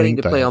 Now they're getting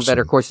to play on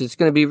better courses. It's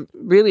going to be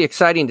really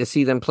exciting to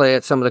see them play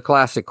at some of the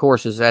classic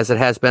courses, as it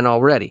has been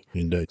already.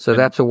 Indeed. So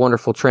that's a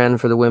wonderful trend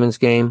for the women's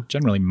game.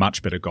 Generally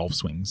much better golf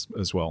swings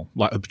as well.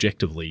 Like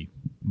objectively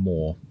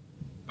more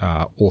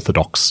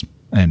orthodox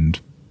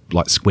and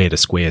like square to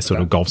square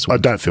sort of golf swings.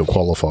 I don't feel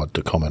qualified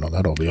to comment on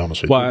that, I'll be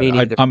honest with you.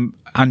 Well,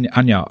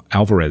 Anya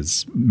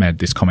Alvarez made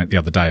this comment the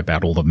other day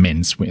about all the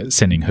men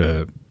sending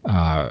her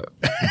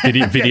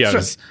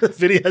videos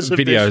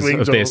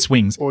of their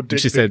swings.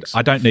 She said,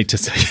 "I don't need to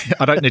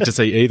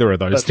see either of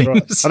those things."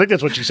 Right. I think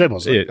that's what she said,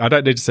 wasn't it? Yeah, I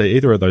don't need to see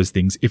either of those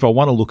things. If I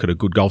want to look at a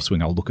good golf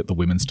swing, I'll look at the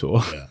women's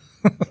tour. Yeah.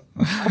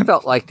 I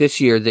felt like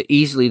this year,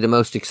 easily the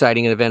most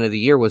exciting event of the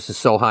year was the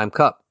Solheim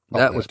Cup.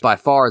 That was by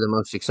far the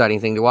most exciting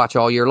thing to watch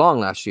all year long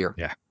last year.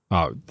 Yeah.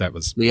 Oh, that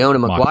was Leona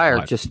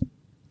Maguire just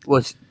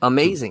was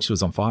amazing. She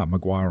was on fire.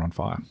 Maguire on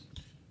fire.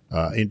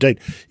 Indeed.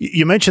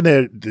 You mentioned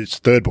there this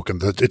third book,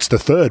 and it's the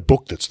third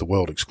book that's the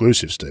world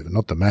exclusive, Stephen,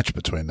 not the match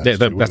between those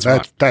two. That's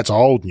right. That's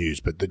old news,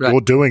 but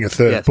you're doing a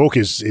third book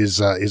is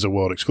a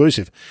world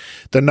exclusive.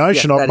 The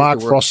notion of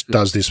Mark Frost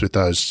does this with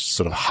those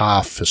sort of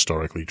half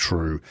historically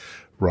true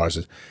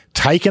rises.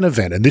 Take an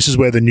event, and this is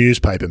where the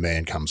newspaper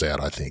man comes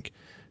out, I think.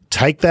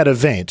 Take that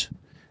event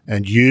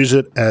and use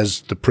it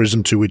as the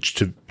prism through which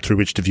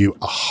to view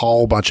a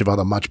whole bunch of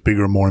other much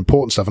bigger and more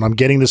important stuff. And I'm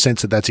getting the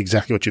sense that that's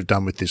exactly what you've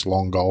done with this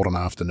long golden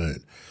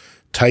afternoon.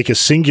 Take a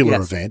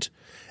singular event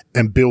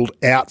and build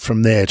out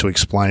from there to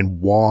explain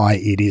why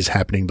it is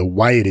happening the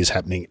way it is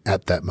happening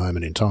at that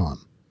moment in time.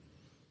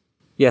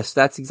 Yes,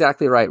 that's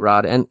exactly right,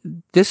 Rod. And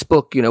this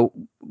book,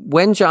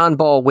 when John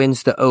Ball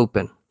wins the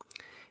Open,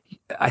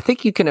 I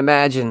think you can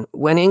imagine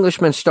when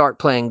Englishmen start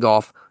playing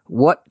golf,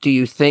 what do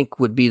you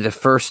think would be the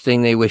first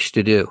thing they wish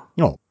to do?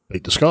 Oh,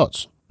 beat the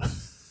Scots.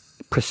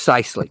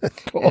 Precisely.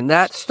 And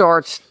that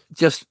starts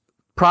just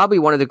probably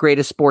one of the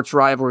greatest sports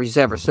rivalries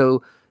ever.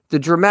 So the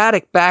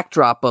dramatic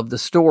backdrop of the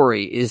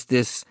story is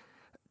this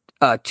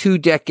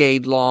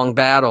 2-decade-long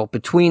battle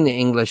between the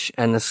English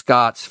and the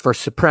Scots for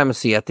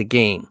supremacy at the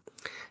game.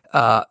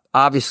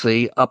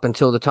 Obviously, up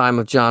until the time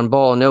of John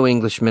Ball, no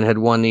Englishman had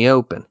won the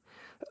Open.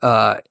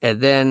 And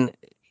then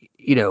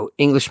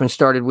Englishmen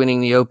started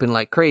winning the Open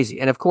like crazy.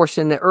 And of course,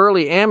 in the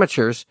early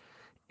amateurs,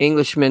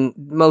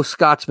 most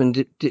Scotsmen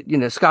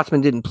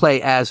didn't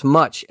play as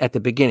much at the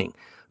beginning.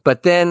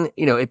 But then,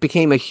 it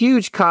became a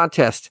huge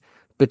contest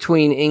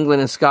between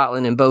England and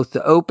Scotland in both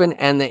the Open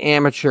and the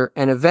amateur.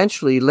 And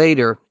eventually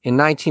later in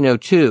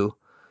 1902,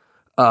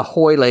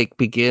 Hoylake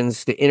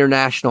begins the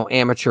international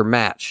amateur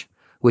match,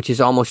 which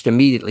is almost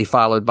immediately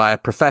followed by a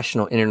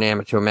professional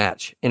international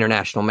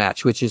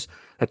match, which is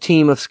a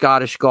team of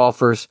Scottish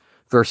golfers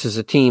versus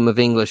a team of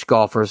English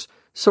golfers.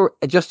 So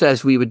just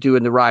as we would do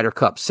in the Ryder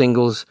Cup,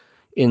 singles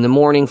in the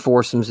morning,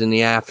 foursomes in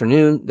the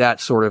afternoon, that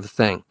sort of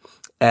thing.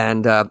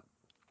 And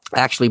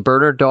actually,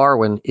 Bernard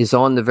Darwin is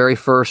on the very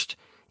first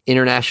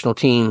international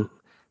team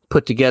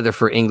put together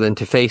for England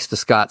to face the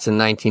Scots in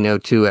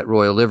 1902 at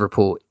Royal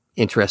Liverpool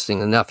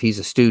Interesting enough, he's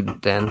a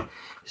student then.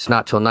 It's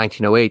not till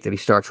 1908 that he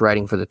starts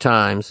writing for the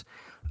Times.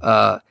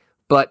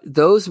 But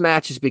those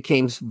matches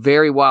became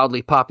very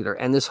wildly popular.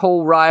 And this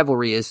whole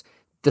rivalry is,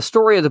 the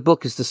story of the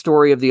book is the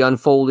story of the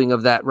unfolding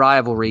of that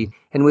rivalry.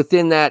 And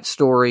within that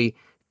story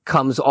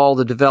comes all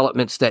the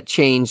developments that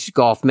change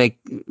golf, make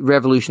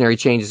revolutionary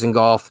changes in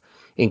golf,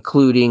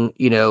 including,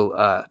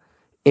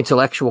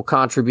 intellectual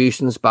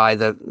contributions by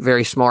the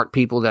very smart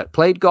people that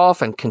played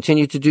golf and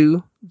continue to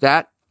do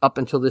that up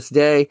until this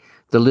day,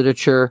 the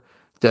literature,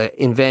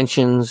 the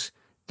inventions,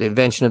 the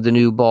invention of the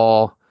new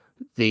ball,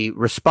 the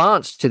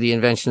response to the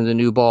invention of the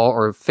new ball,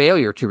 or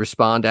failure to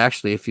respond,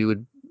 actually, if you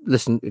would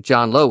listen,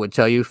 John Lowe would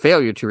tell you,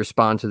 failure to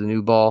respond to the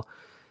new ball,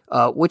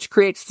 which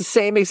creates the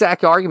same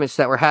exact arguments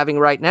that we're having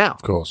right now.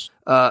 Of course.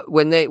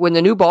 When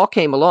the new ball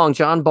came along,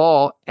 John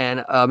Ball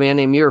and a man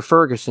named Muir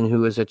Ferguson,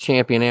 who was a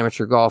champion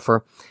amateur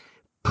golfer,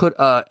 put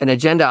an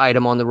agenda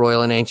item on the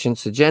Royal and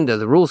Ancients agenda,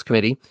 the Rules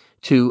Committee,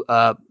 to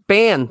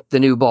ban the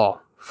new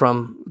ball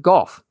from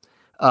golf.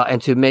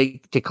 And to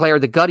declare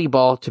the gutty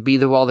ball to be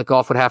the ball that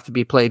golf would have to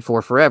be played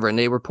for forever. And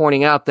they were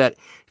pointing out that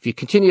if you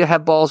continue to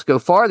have balls go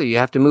farther, you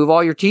have to move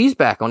all your tees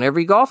back on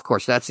every golf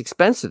course. That's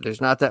expensive.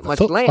 There's not that much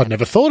land. I'd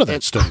never thought of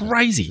that, Steve.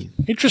 Crazy.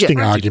 Interesting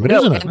argument,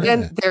 isn't it? And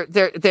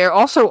then there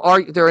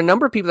are a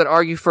number of people that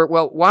argue for,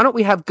 well, why don't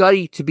we have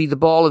gutty to be the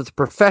ball of the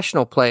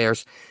professional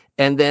players,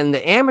 and then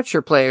the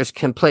amateur players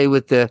can play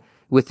with the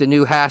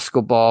new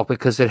Haskell ball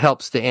because it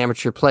helps the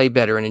amateur play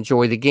better and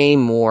enjoy the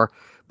game more.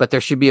 But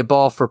there should be a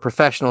ball for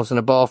professionals and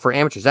a ball for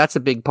amateurs. That's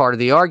a big part of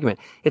the argument.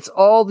 It's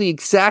all the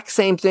exact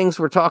same things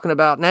we're talking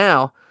about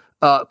now,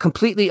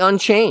 completely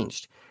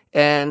unchanged.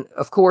 And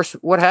of course,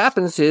 what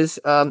happens is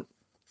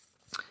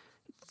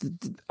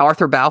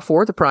Arthur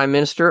Balfour, the Prime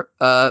Minister,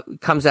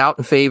 comes out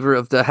in favor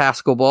of the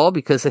Haskell ball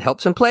because it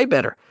helps him play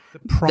better.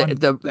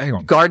 Hang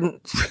on.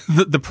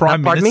 The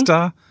Prime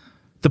Minister.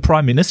 The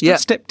Prime Minister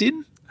stepped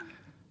in.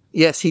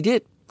 Yes, he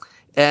did.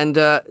 And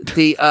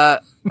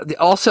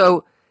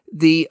also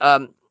the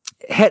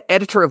head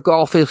editor of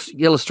Golf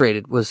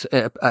Illustrated was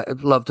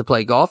loved to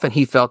play golf, and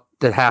he felt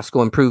that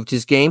Haskell improved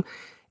his game.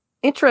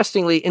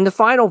 Interestingly, in the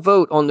final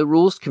vote on the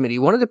Rules Committee,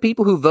 one of the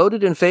people who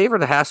voted in favor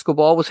of the Haskell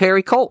ball was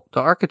Harry Colt,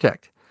 the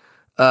architect,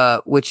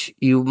 which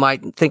you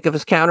might think of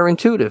as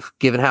counterintuitive,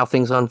 given how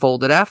things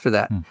unfolded after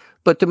that.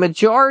 But the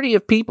majority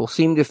of people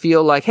seem to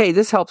feel like, hey,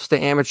 this helps the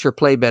amateur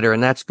play better,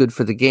 and that's good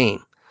for the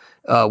game,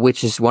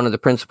 which is one of the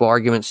principal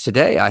arguments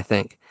today, I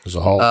think. There's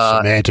a whole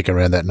semantic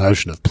around that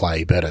notion of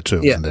play better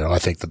too, isn't there? I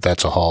think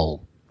that's a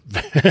whole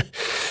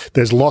 –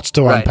 there's lots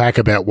to unpack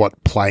about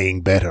what playing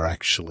better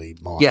actually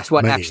might mean. Yes,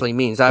 what actually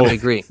means. I would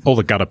agree. All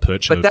the gutter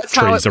perch of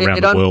trees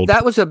around the world.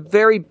 That was a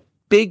very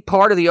big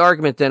part of the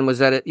argument then, was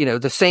that,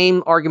 the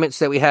same arguments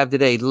that we have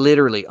today,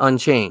 literally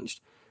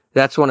unchanged.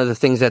 That's one of the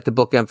things that the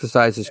book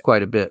emphasizes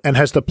quite a bit. And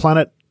has the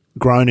planet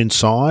grown in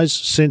size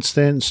since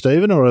then,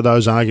 Stephen, or are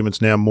those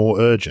arguments now more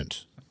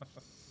urgent?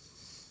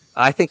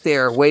 I think they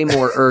are way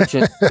more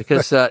urgent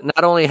because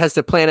not only has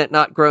the planet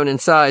not grown in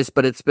size,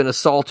 but it's been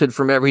assaulted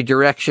from every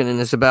direction and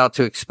is about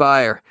to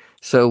expire.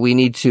 So we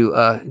need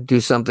to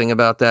do something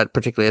about that,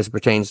 particularly as it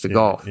pertains to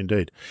golf.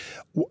 Indeed.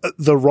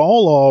 The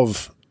role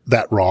of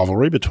that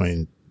rivalry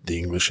between the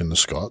English and the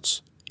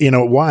Scots, in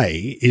a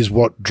way, is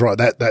what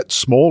that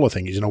smaller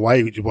thing is, in a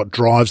way, what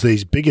drives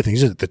these bigger things,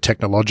 isn't it? The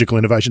technological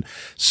innovation.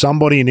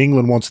 Somebody in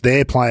England wants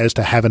their players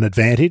to have an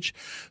advantage,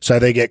 so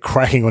they get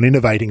cracking on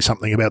innovating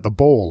something about the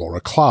ball or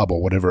a club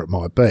or whatever it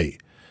might be.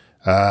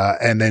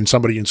 And then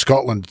somebody in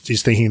Scotland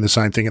is thinking the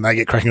same thing, and they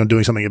get cracking on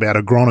doing something about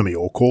agronomy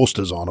or course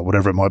design or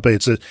whatever it might be.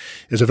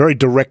 There's a very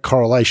direct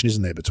correlation,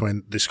 isn't there,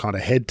 between this kind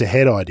of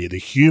head-to-head idea, the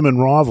human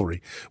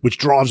rivalry, which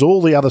drives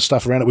all the other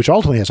stuff around it, which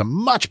ultimately has a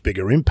much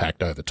bigger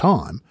impact over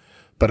time.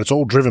 But it's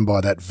all driven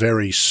by that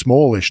very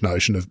smallish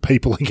notion of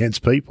people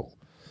against people.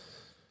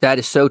 That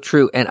is so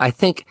true. And I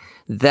think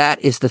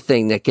that is the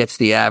thing that gets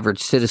the average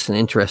citizen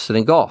interested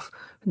in golf,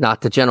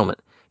 not the gentleman.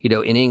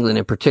 In England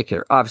in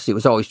particular, obviously it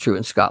was always true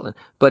in Scotland,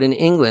 but in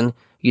England,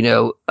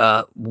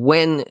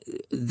 when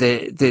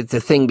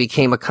the thing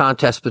became a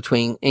contest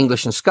between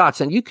English and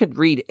Scots, and you could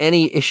read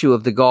any issue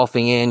of the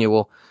Golfing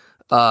Annual,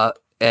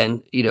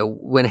 and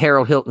when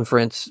Harold Hilton, for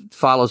instance,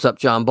 follows up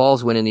John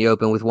Ball's win in the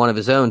Open with one of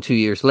his own 2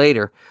 years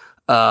later,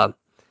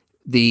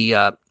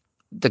 the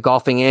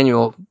Golfing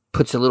Annual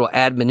puts a little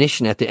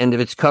admonition at the end of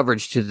its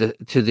coverage to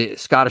the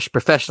Scottish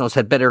professionals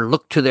had better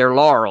look to their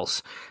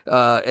laurels,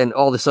 and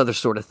all this other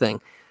sort of thing.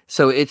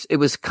 So it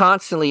was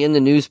constantly in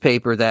the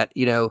newspaper that,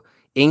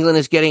 England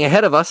is getting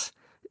ahead of us.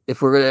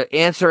 If we're going to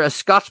answer as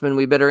Scotsmen,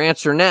 we better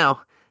answer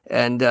now.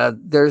 And,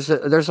 there's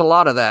a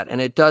lot of that. And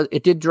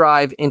it did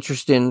drive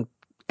interest in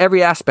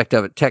every aspect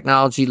of it: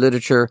 technology,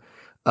 literature,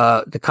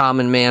 the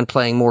common man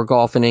playing more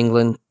golf in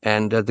England,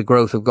 and the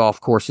growth of golf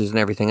courses and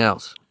everything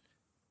else.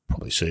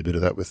 Probably see a bit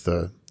of that with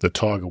the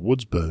Tiger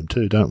Woods boom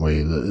too, don't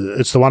we?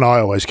 It's the one I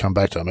always come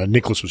back to. I mean,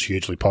 Nicklaus was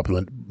hugely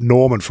popular.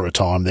 Norman for a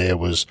time there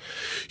was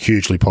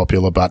hugely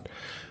popular, but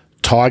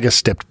Tiger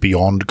stepped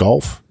beyond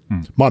golf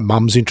My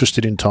mum's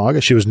interested in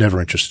Tiger. She was never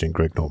interested in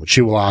Greg Norman.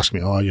 She will ask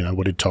me,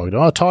 what did Tiger do?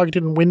 Oh, Tiger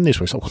didn't win this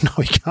week. So, well,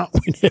 no, he can't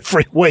win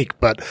every week.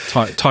 But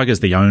Tiger's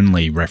the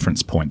only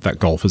reference point that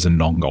golfers and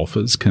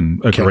non-golfers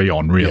can agree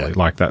on, really. Yeah.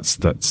 Like, that's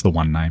the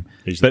one name.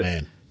 He's the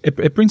man.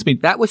 It brings me...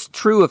 That was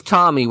true of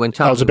Tommy when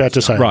Tommy I was about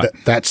to say, right.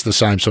 That's the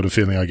same sort of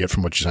feeling I get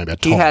from what you're saying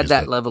about Tommy. He had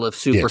that level of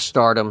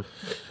superstardom.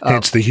 Yes.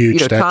 Hence the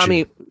huge statue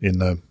Tommy, in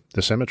the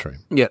cemetery.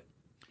 Yeah.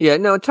 Yeah,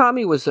 no,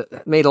 Tommy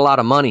made a lot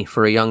of money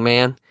for a young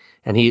man,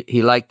 and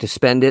he liked to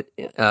spend it.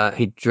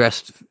 He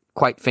dressed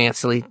quite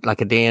fancily,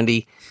 like a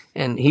dandy,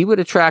 and he would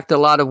attract a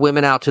lot of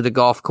women out to the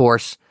golf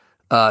course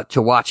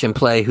to watch him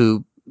play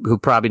who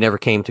probably never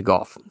came to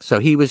golf. So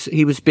he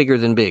was bigger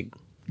than big.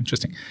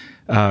 Interesting.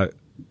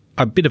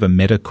 A bit of a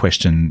meta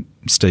question,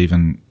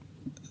 Stephen.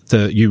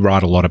 You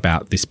write a lot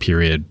about this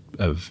period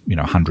of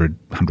 100,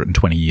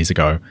 120 years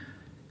ago.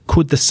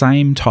 Could the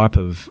same type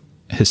of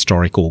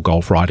historical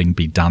golf writing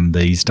be done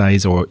these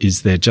days, or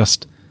is there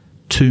just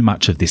too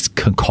much of this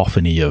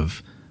cacophony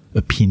of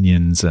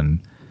opinions and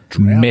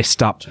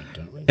messed up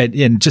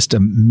and just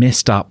a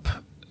messed up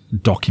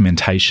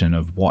documentation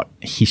of what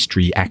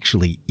history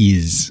actually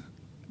is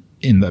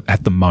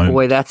at the moment?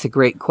 Boy, that's a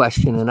great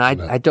question, and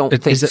I don't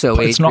think so,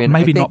 Adrian.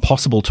 It's not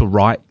possible to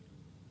write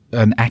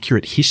an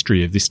accurate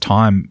history of this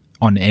time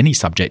on any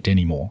subject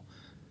anymore.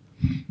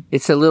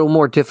 It's a little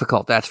more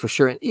difficult, that's for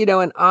sure.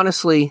 And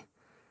honestly,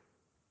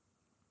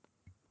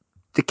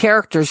 the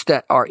characters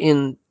that are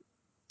in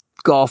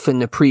golf in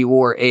the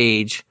pre-war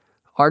age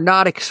are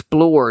not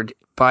explored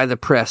by the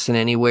press in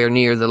anywhere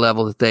near the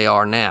level that they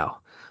are now.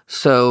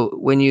 So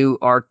when you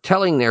are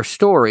telling their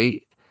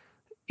story,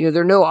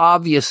 there are no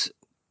obvious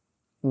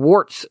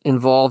warts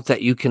involved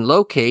that you can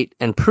locate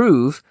and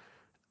prove,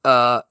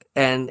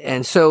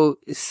 and so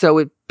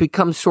it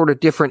becomes sort of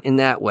different in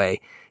that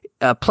way.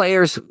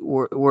 Players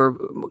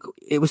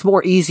it was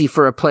more easy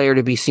for a player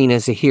to be seen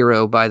as a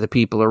hero by the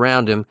people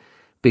around him,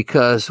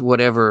 because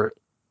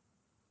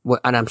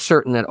and I'm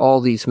certain that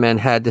all these men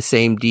had the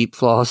same deep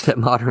flaws that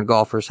modern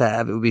golfers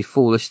have. It would be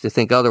foolish to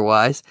think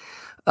otherwise.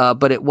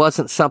 But it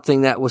wasn't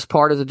something that was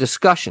part of the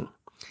discussion.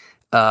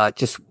 It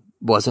just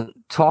wasn't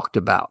talked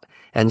about.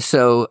 And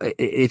so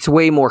it's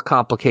way more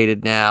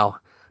complicated now,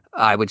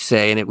 I would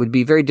say, and it would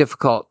be very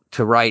difficult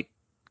to write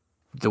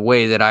the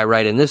way that I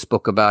write in this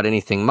book about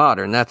anything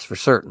modern. That's for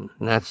certain.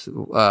 And that's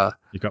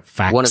you've got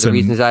facts. One of the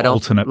reasons I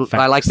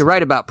like to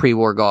write about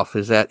pre-war golf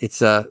is that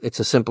it's a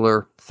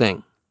simpler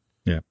thing.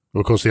 Yeah.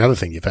 Well, of course, the other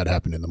thing you've had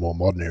happen in the more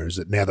modern era is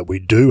that now that we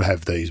do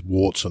have this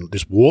warts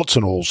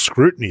and all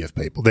scrutiny of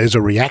people, there's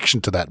a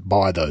reaction to that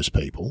by those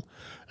people,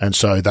 and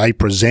so they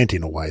present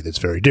in a way that's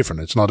very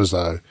different. It's not as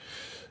though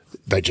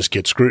they just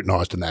get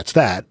scrutinised and that's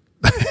that.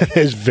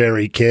 There's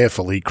very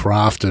carefully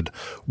crafted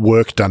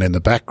work done in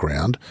the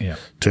background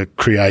to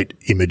create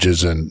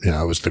images, and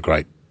it was the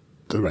great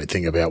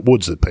thing about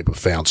Woods that people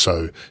found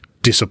so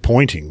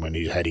disappointing when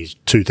he had his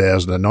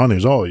 2009. He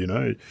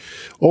was,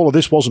 all of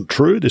this wasn't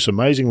true. This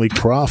amazingly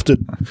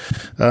crafted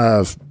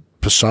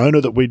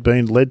persona that we'd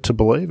been led to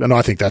believe, and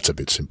I think that's a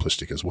bit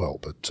simplistic as well.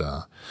 But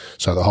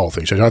so the whole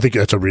thing. So I think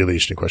that's a really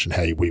interesting question.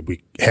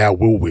 How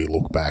will we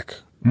look back?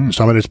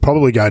 So it's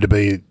probably going to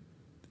be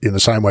in the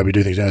same way we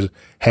do things now,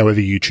 however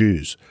you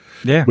choose.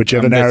 Yeah.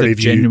 Whichever narrative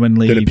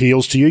that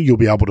appeals to you, you'll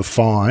be able to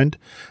find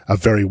a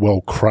very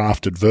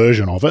well-crafted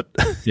version of it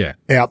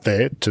out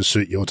there to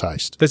suit your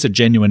taste. There's a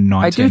genuine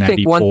 1984 I do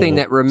think one thing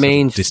that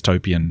remains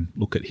dystopian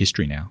look at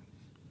history now.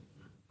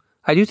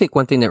 I do think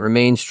one thing that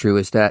remains true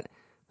is that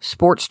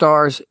sports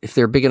stars, if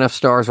they're big enough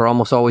stars, are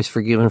almost always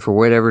forgiven for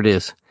whatever it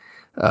is.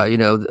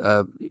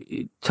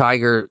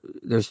 Tiger,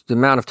 there's the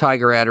amount of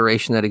Tiger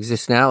adoration that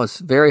exists now is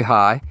very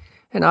high.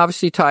 And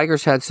obviously,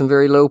 Tiger's had some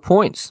very low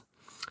points.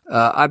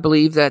 I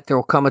believe that there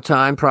will come a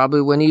time,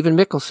 probably, when even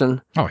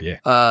Mickelson,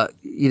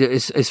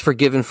 is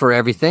forgiven for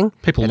everything.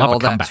 People and love all a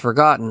comeback. That's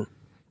forgotten.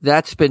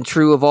 That's been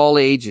true of all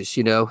ages.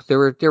 There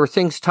were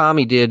things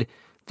Tommy did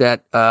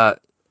that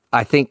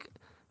I think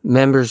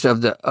members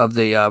of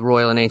the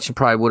Royal and Ancient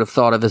probably would have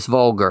thought of as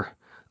vulgar,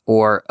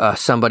 or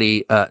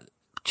somebody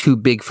too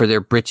big for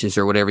their britches,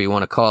 or whatever you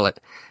want to call it.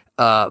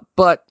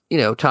 But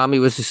Tommy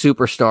was a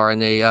superstar,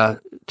 and they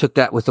took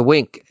that with a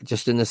wink,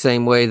 just in the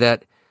same way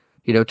that,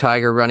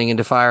 Tiger running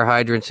into fire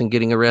hydrants and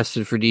getting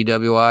arrested for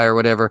DWI or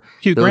whatever.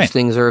 Those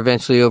things are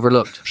eventually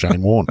overlooked.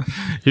 Shane Warne.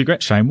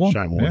 Shane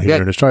Warne.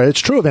 Here in Australia. It's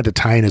true of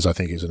entertainers, I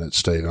think, isn't it,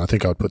 Steve? I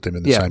think I'd put them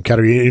in the same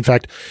category. In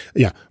fact,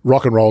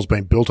 rock and roll's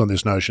been built on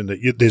this notion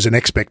that there's an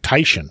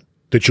expectation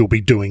that you'll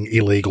be doing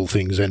illegal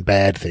things and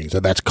bad things.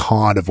 And that's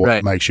kind of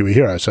what makes you a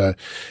hero. So,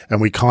 and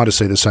we kind of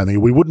see the same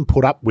thing. We wouldn't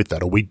put up with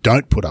that, or we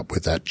don't put up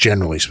with that,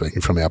 generally speaking,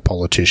 from our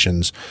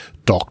politicians,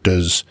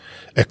 doctors,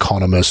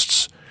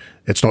 economists.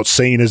 It's not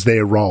seen as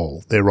their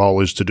role. Their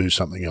role is to do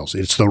something else.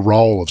 It's the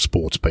role of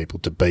sports people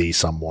to be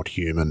somewhat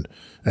human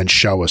and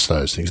show us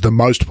those things. The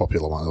most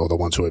popular ones, or the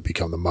ones who have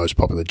become the most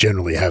popular,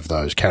 generally have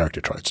those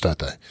character traits, don't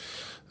they?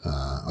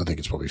 I think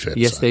it's probably fair to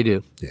say. Yes, they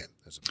do. Yeah.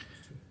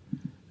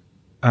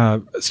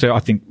 So I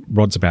think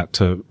Rod's about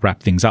to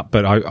wrap things up,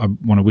 but I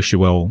want to wish you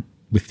well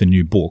with the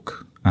new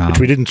book. Which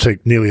we didn't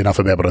speak nearly enough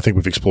about, but I think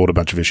we've explored a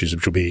bunch of issues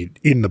which will be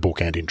in the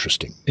book and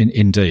interesting.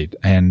 Indeed.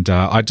 And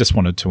I just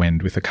wanted to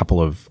end with a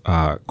couple of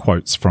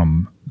quotes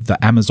from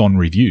the Amazon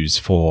reviews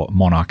for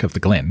Monarch of the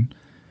Glen.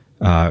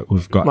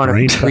 We've got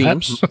Green,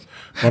 perhaps?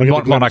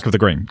 Monarch of the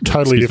Green.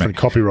 Totally different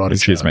copyright.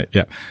 Excuse me.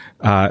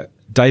 Yeah.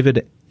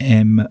 David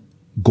M.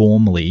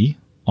 Gormley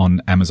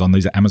on Amazon.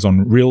 These are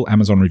real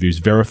Amazon reviews,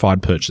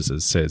 verified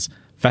purchases, says,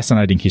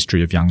 fascinating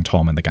history of young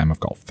Tom and the game of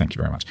golf. Thank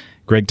you very much.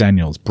 Greg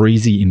Daniels,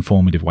 breezy,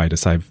 informative way to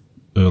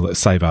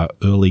save our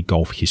early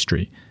golf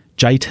history.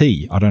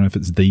 JT, I don't know if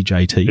it's the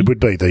JT. It would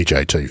be the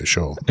JT for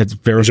sure. It's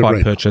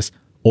verified purchase.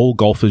 All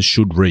golfers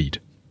should read,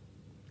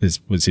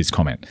 was his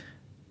comment.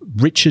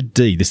 Richard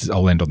D,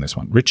 I'll end on this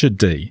one. Richard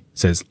D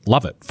says,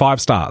 love it. 5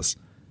 stars.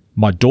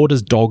 My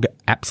daughter's dog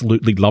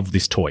absolutely loved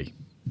this toy.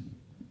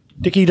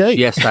 Dickie D.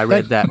 Yes, I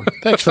read that.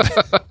 Thanks for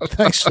that.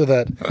 Thanks for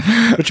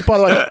that. Which, by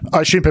the way,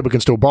 I assume people can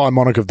still buy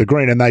Monarch of the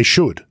Green, and they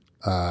should,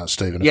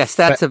 Stephen. Yes,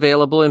 that's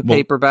available in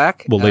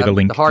paperback. We'll leave a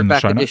link the hardback in the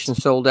show notes. edition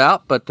sold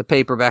out, but the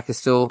paperback is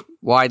still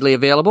widely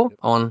available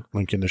on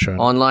link in the show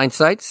notes. Online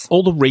sites.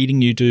 All the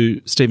reading you do,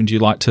 Stephen, do you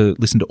like to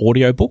listen to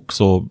audiobooks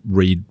or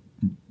read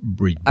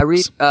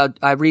books?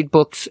 I read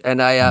books,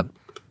 and I'm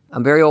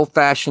very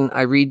old-fashioned.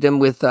 I read them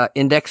with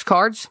index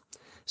cards,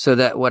 so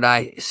that when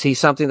I see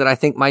something that I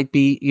think might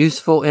be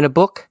useful in a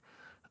book,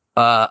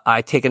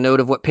 I take a note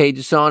of what page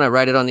it's on. I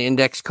write it on the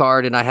index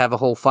card, and I have a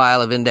whole file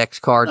of index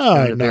cards.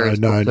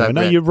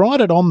 No. You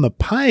write it on the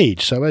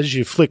page, so as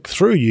you flick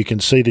through, you can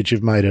see that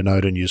you've made a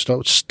note and you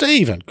start.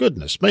 Stephen,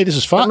 goodness me, this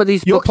is fun.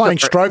 You're playing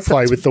stroke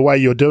play with the way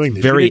you're doing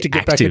this. You need to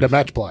get back into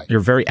match play.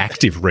 You're a very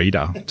active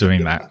reader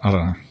doing that. I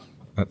don't know.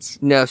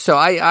 No, so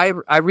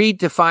I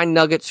read to find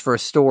nuggets for a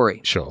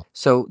story. Sure.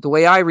 So the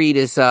way I read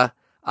is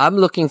I'm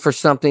looking for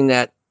something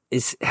that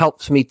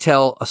helps me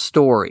tell a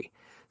story.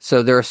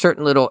 So there are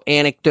certain little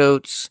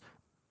anecdotes,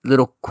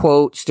 little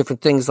quotes,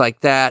 different things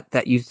like that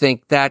you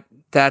think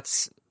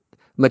that's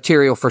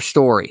material for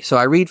story. So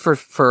I read for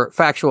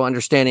factual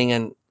understanding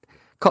and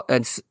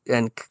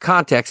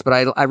context, but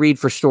I read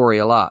for story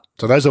a lot.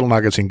 So those little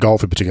nuggets in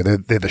golf in particular,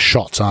 they're the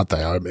shots, aren't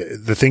they?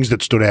 The things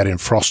that stood out in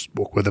Frost's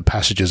book were the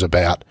passages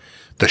about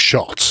the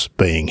shots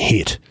being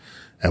hit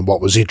and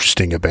what was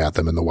interesting about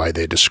them and the way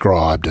they're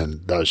described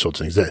and those sorts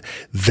of things.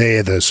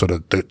 They're the sort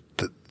of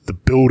the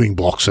building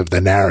blocks of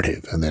the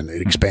narrative, and then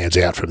it expands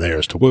out from there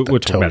as to what we were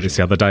talking about this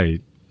the other day.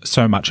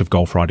 So much of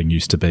golf writing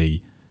used to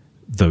be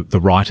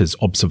the writer's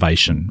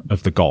observation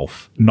of the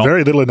golf.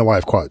 Very little in the way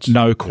of quotes.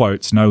 No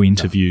quotes, no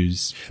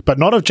interviews. No. But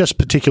not of just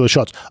particular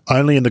shots,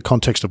 only in the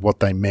context of what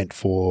they meant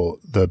for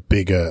the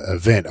bigger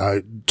event.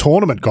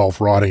 Tournament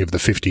golf writing of the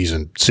 50s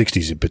and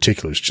 60s in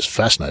particular is just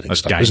fascinating Those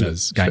stuff, gamers,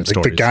 isn't it? game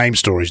stories. The game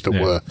stories that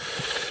were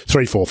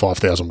 3,000, 4,000,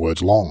 5,000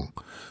 words long,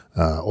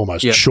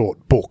 almost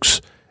short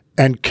books,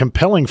 and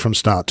compelling from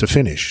start to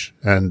finish.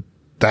 And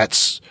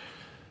it's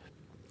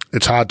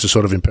hard to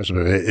sort of impress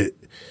me.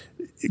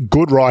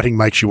 Good writing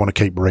makes you want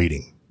to keep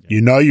reading.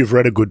 You know you've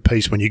read a good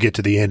piece when you get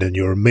to the end and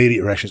your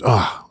immediate reaction is,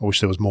 I wish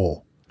there was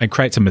more. It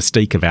creates a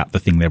mystique about the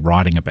thing they're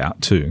writing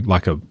about too,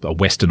 like a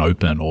Western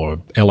Open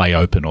or LA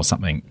Open or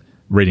something.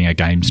 Reading a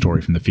game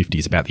story from the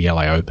 50s about the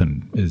LA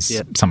Open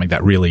is something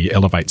that really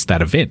elevates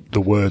that event. The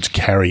words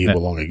carry you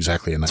along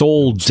exactly. It's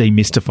all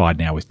demystified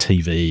now with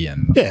TV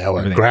and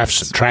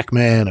graphs and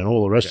TrackMan and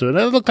all the rest of it.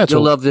 Look,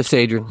 You'll love this,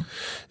 Adrian.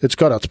 It's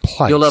got its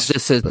place. You'll love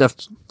this.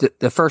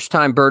 The first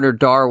time Bernard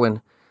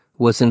Darwin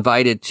was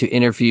invited to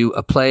interview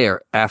a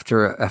player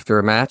after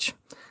a match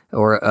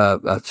or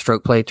a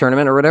stroke play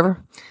tournament or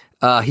whatever,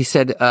 he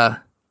said,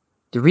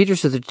 the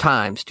readers of the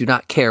Times do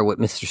not care what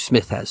Mr.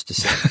 Smith has to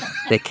say.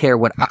 They care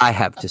what I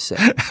have to say.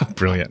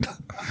 Brilliant.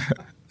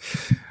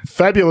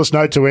 Fabulous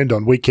note to end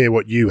on. We care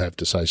what you have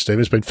to say, Steve.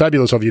 It's been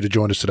fabulous of you to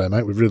join us today,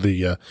 mate. We've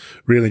really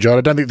enjoyed it.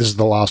 I don't think this is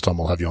the last time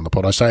we'll have you on the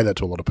pod. I say that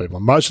to a lot of people.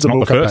 Most of them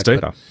will come back.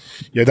 Either.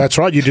 Yeah, that's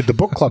right. You did the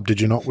book club,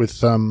 did you not,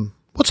 with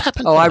what's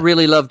happened? Oh, I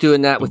really love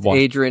doing that with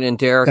Adrian and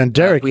Derek. And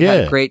Derek, we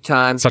had a great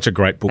time. Such a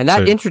great book, and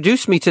that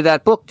introduced me to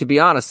that book, to be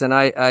honest. And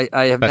I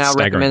have now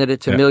recommended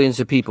it to millions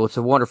of people. It's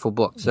a wonderful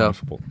book. So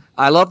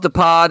I love the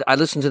pod. I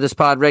listen to this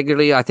pod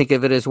regularly. I think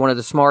of it as one of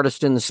the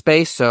smartest in the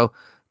space. So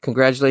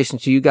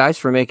congratulations to you guys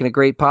for making a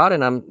great pod,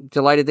 and I'm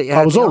delighted that you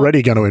had I was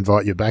already going to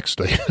invite you back,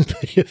 Steve.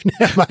 You've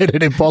now made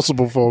it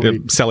impossible for me.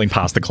 Selling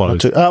past the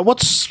close.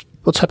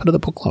 What's happened to the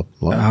book club?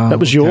 That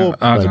was your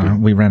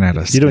we ran out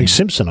of steam. You're doing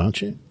Simpson,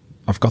 aren't you?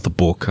 I've got the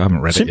book. I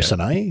haven't read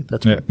Simpson, it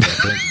yet.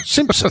 That's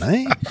Simpson,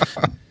 eh?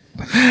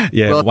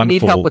 Yeah, well, wonderful. if you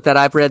need help with that,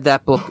 I've read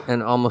that book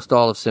and almost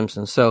all of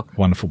Simpson. So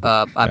wonderful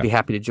book. I'd be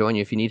happy to join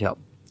you if you need help.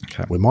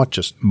 Okay. We might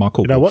just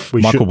Michael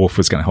Wolff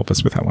was going to help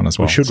us with that one as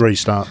well. We should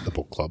restart the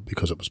book club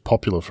because it was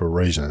popular for a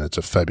reason, and it's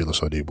a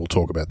fabulous idea. We'll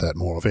talk about that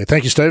more off air.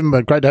 Thank you, Stephen.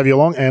 But great to have you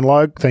along, and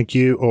Logue, thank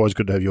you. Always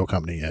good to have your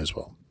company as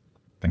well.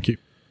 Thank you.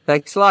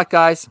 Thanks a lot,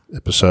 guys.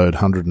 Episode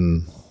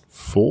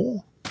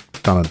 104,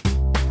 done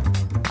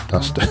and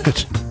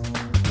dusted.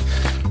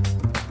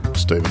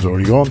 Stephen's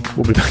already gone.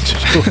 We'll be back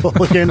to you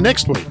all again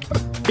next week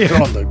here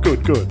on the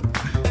Good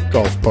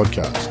Golf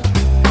Podcast.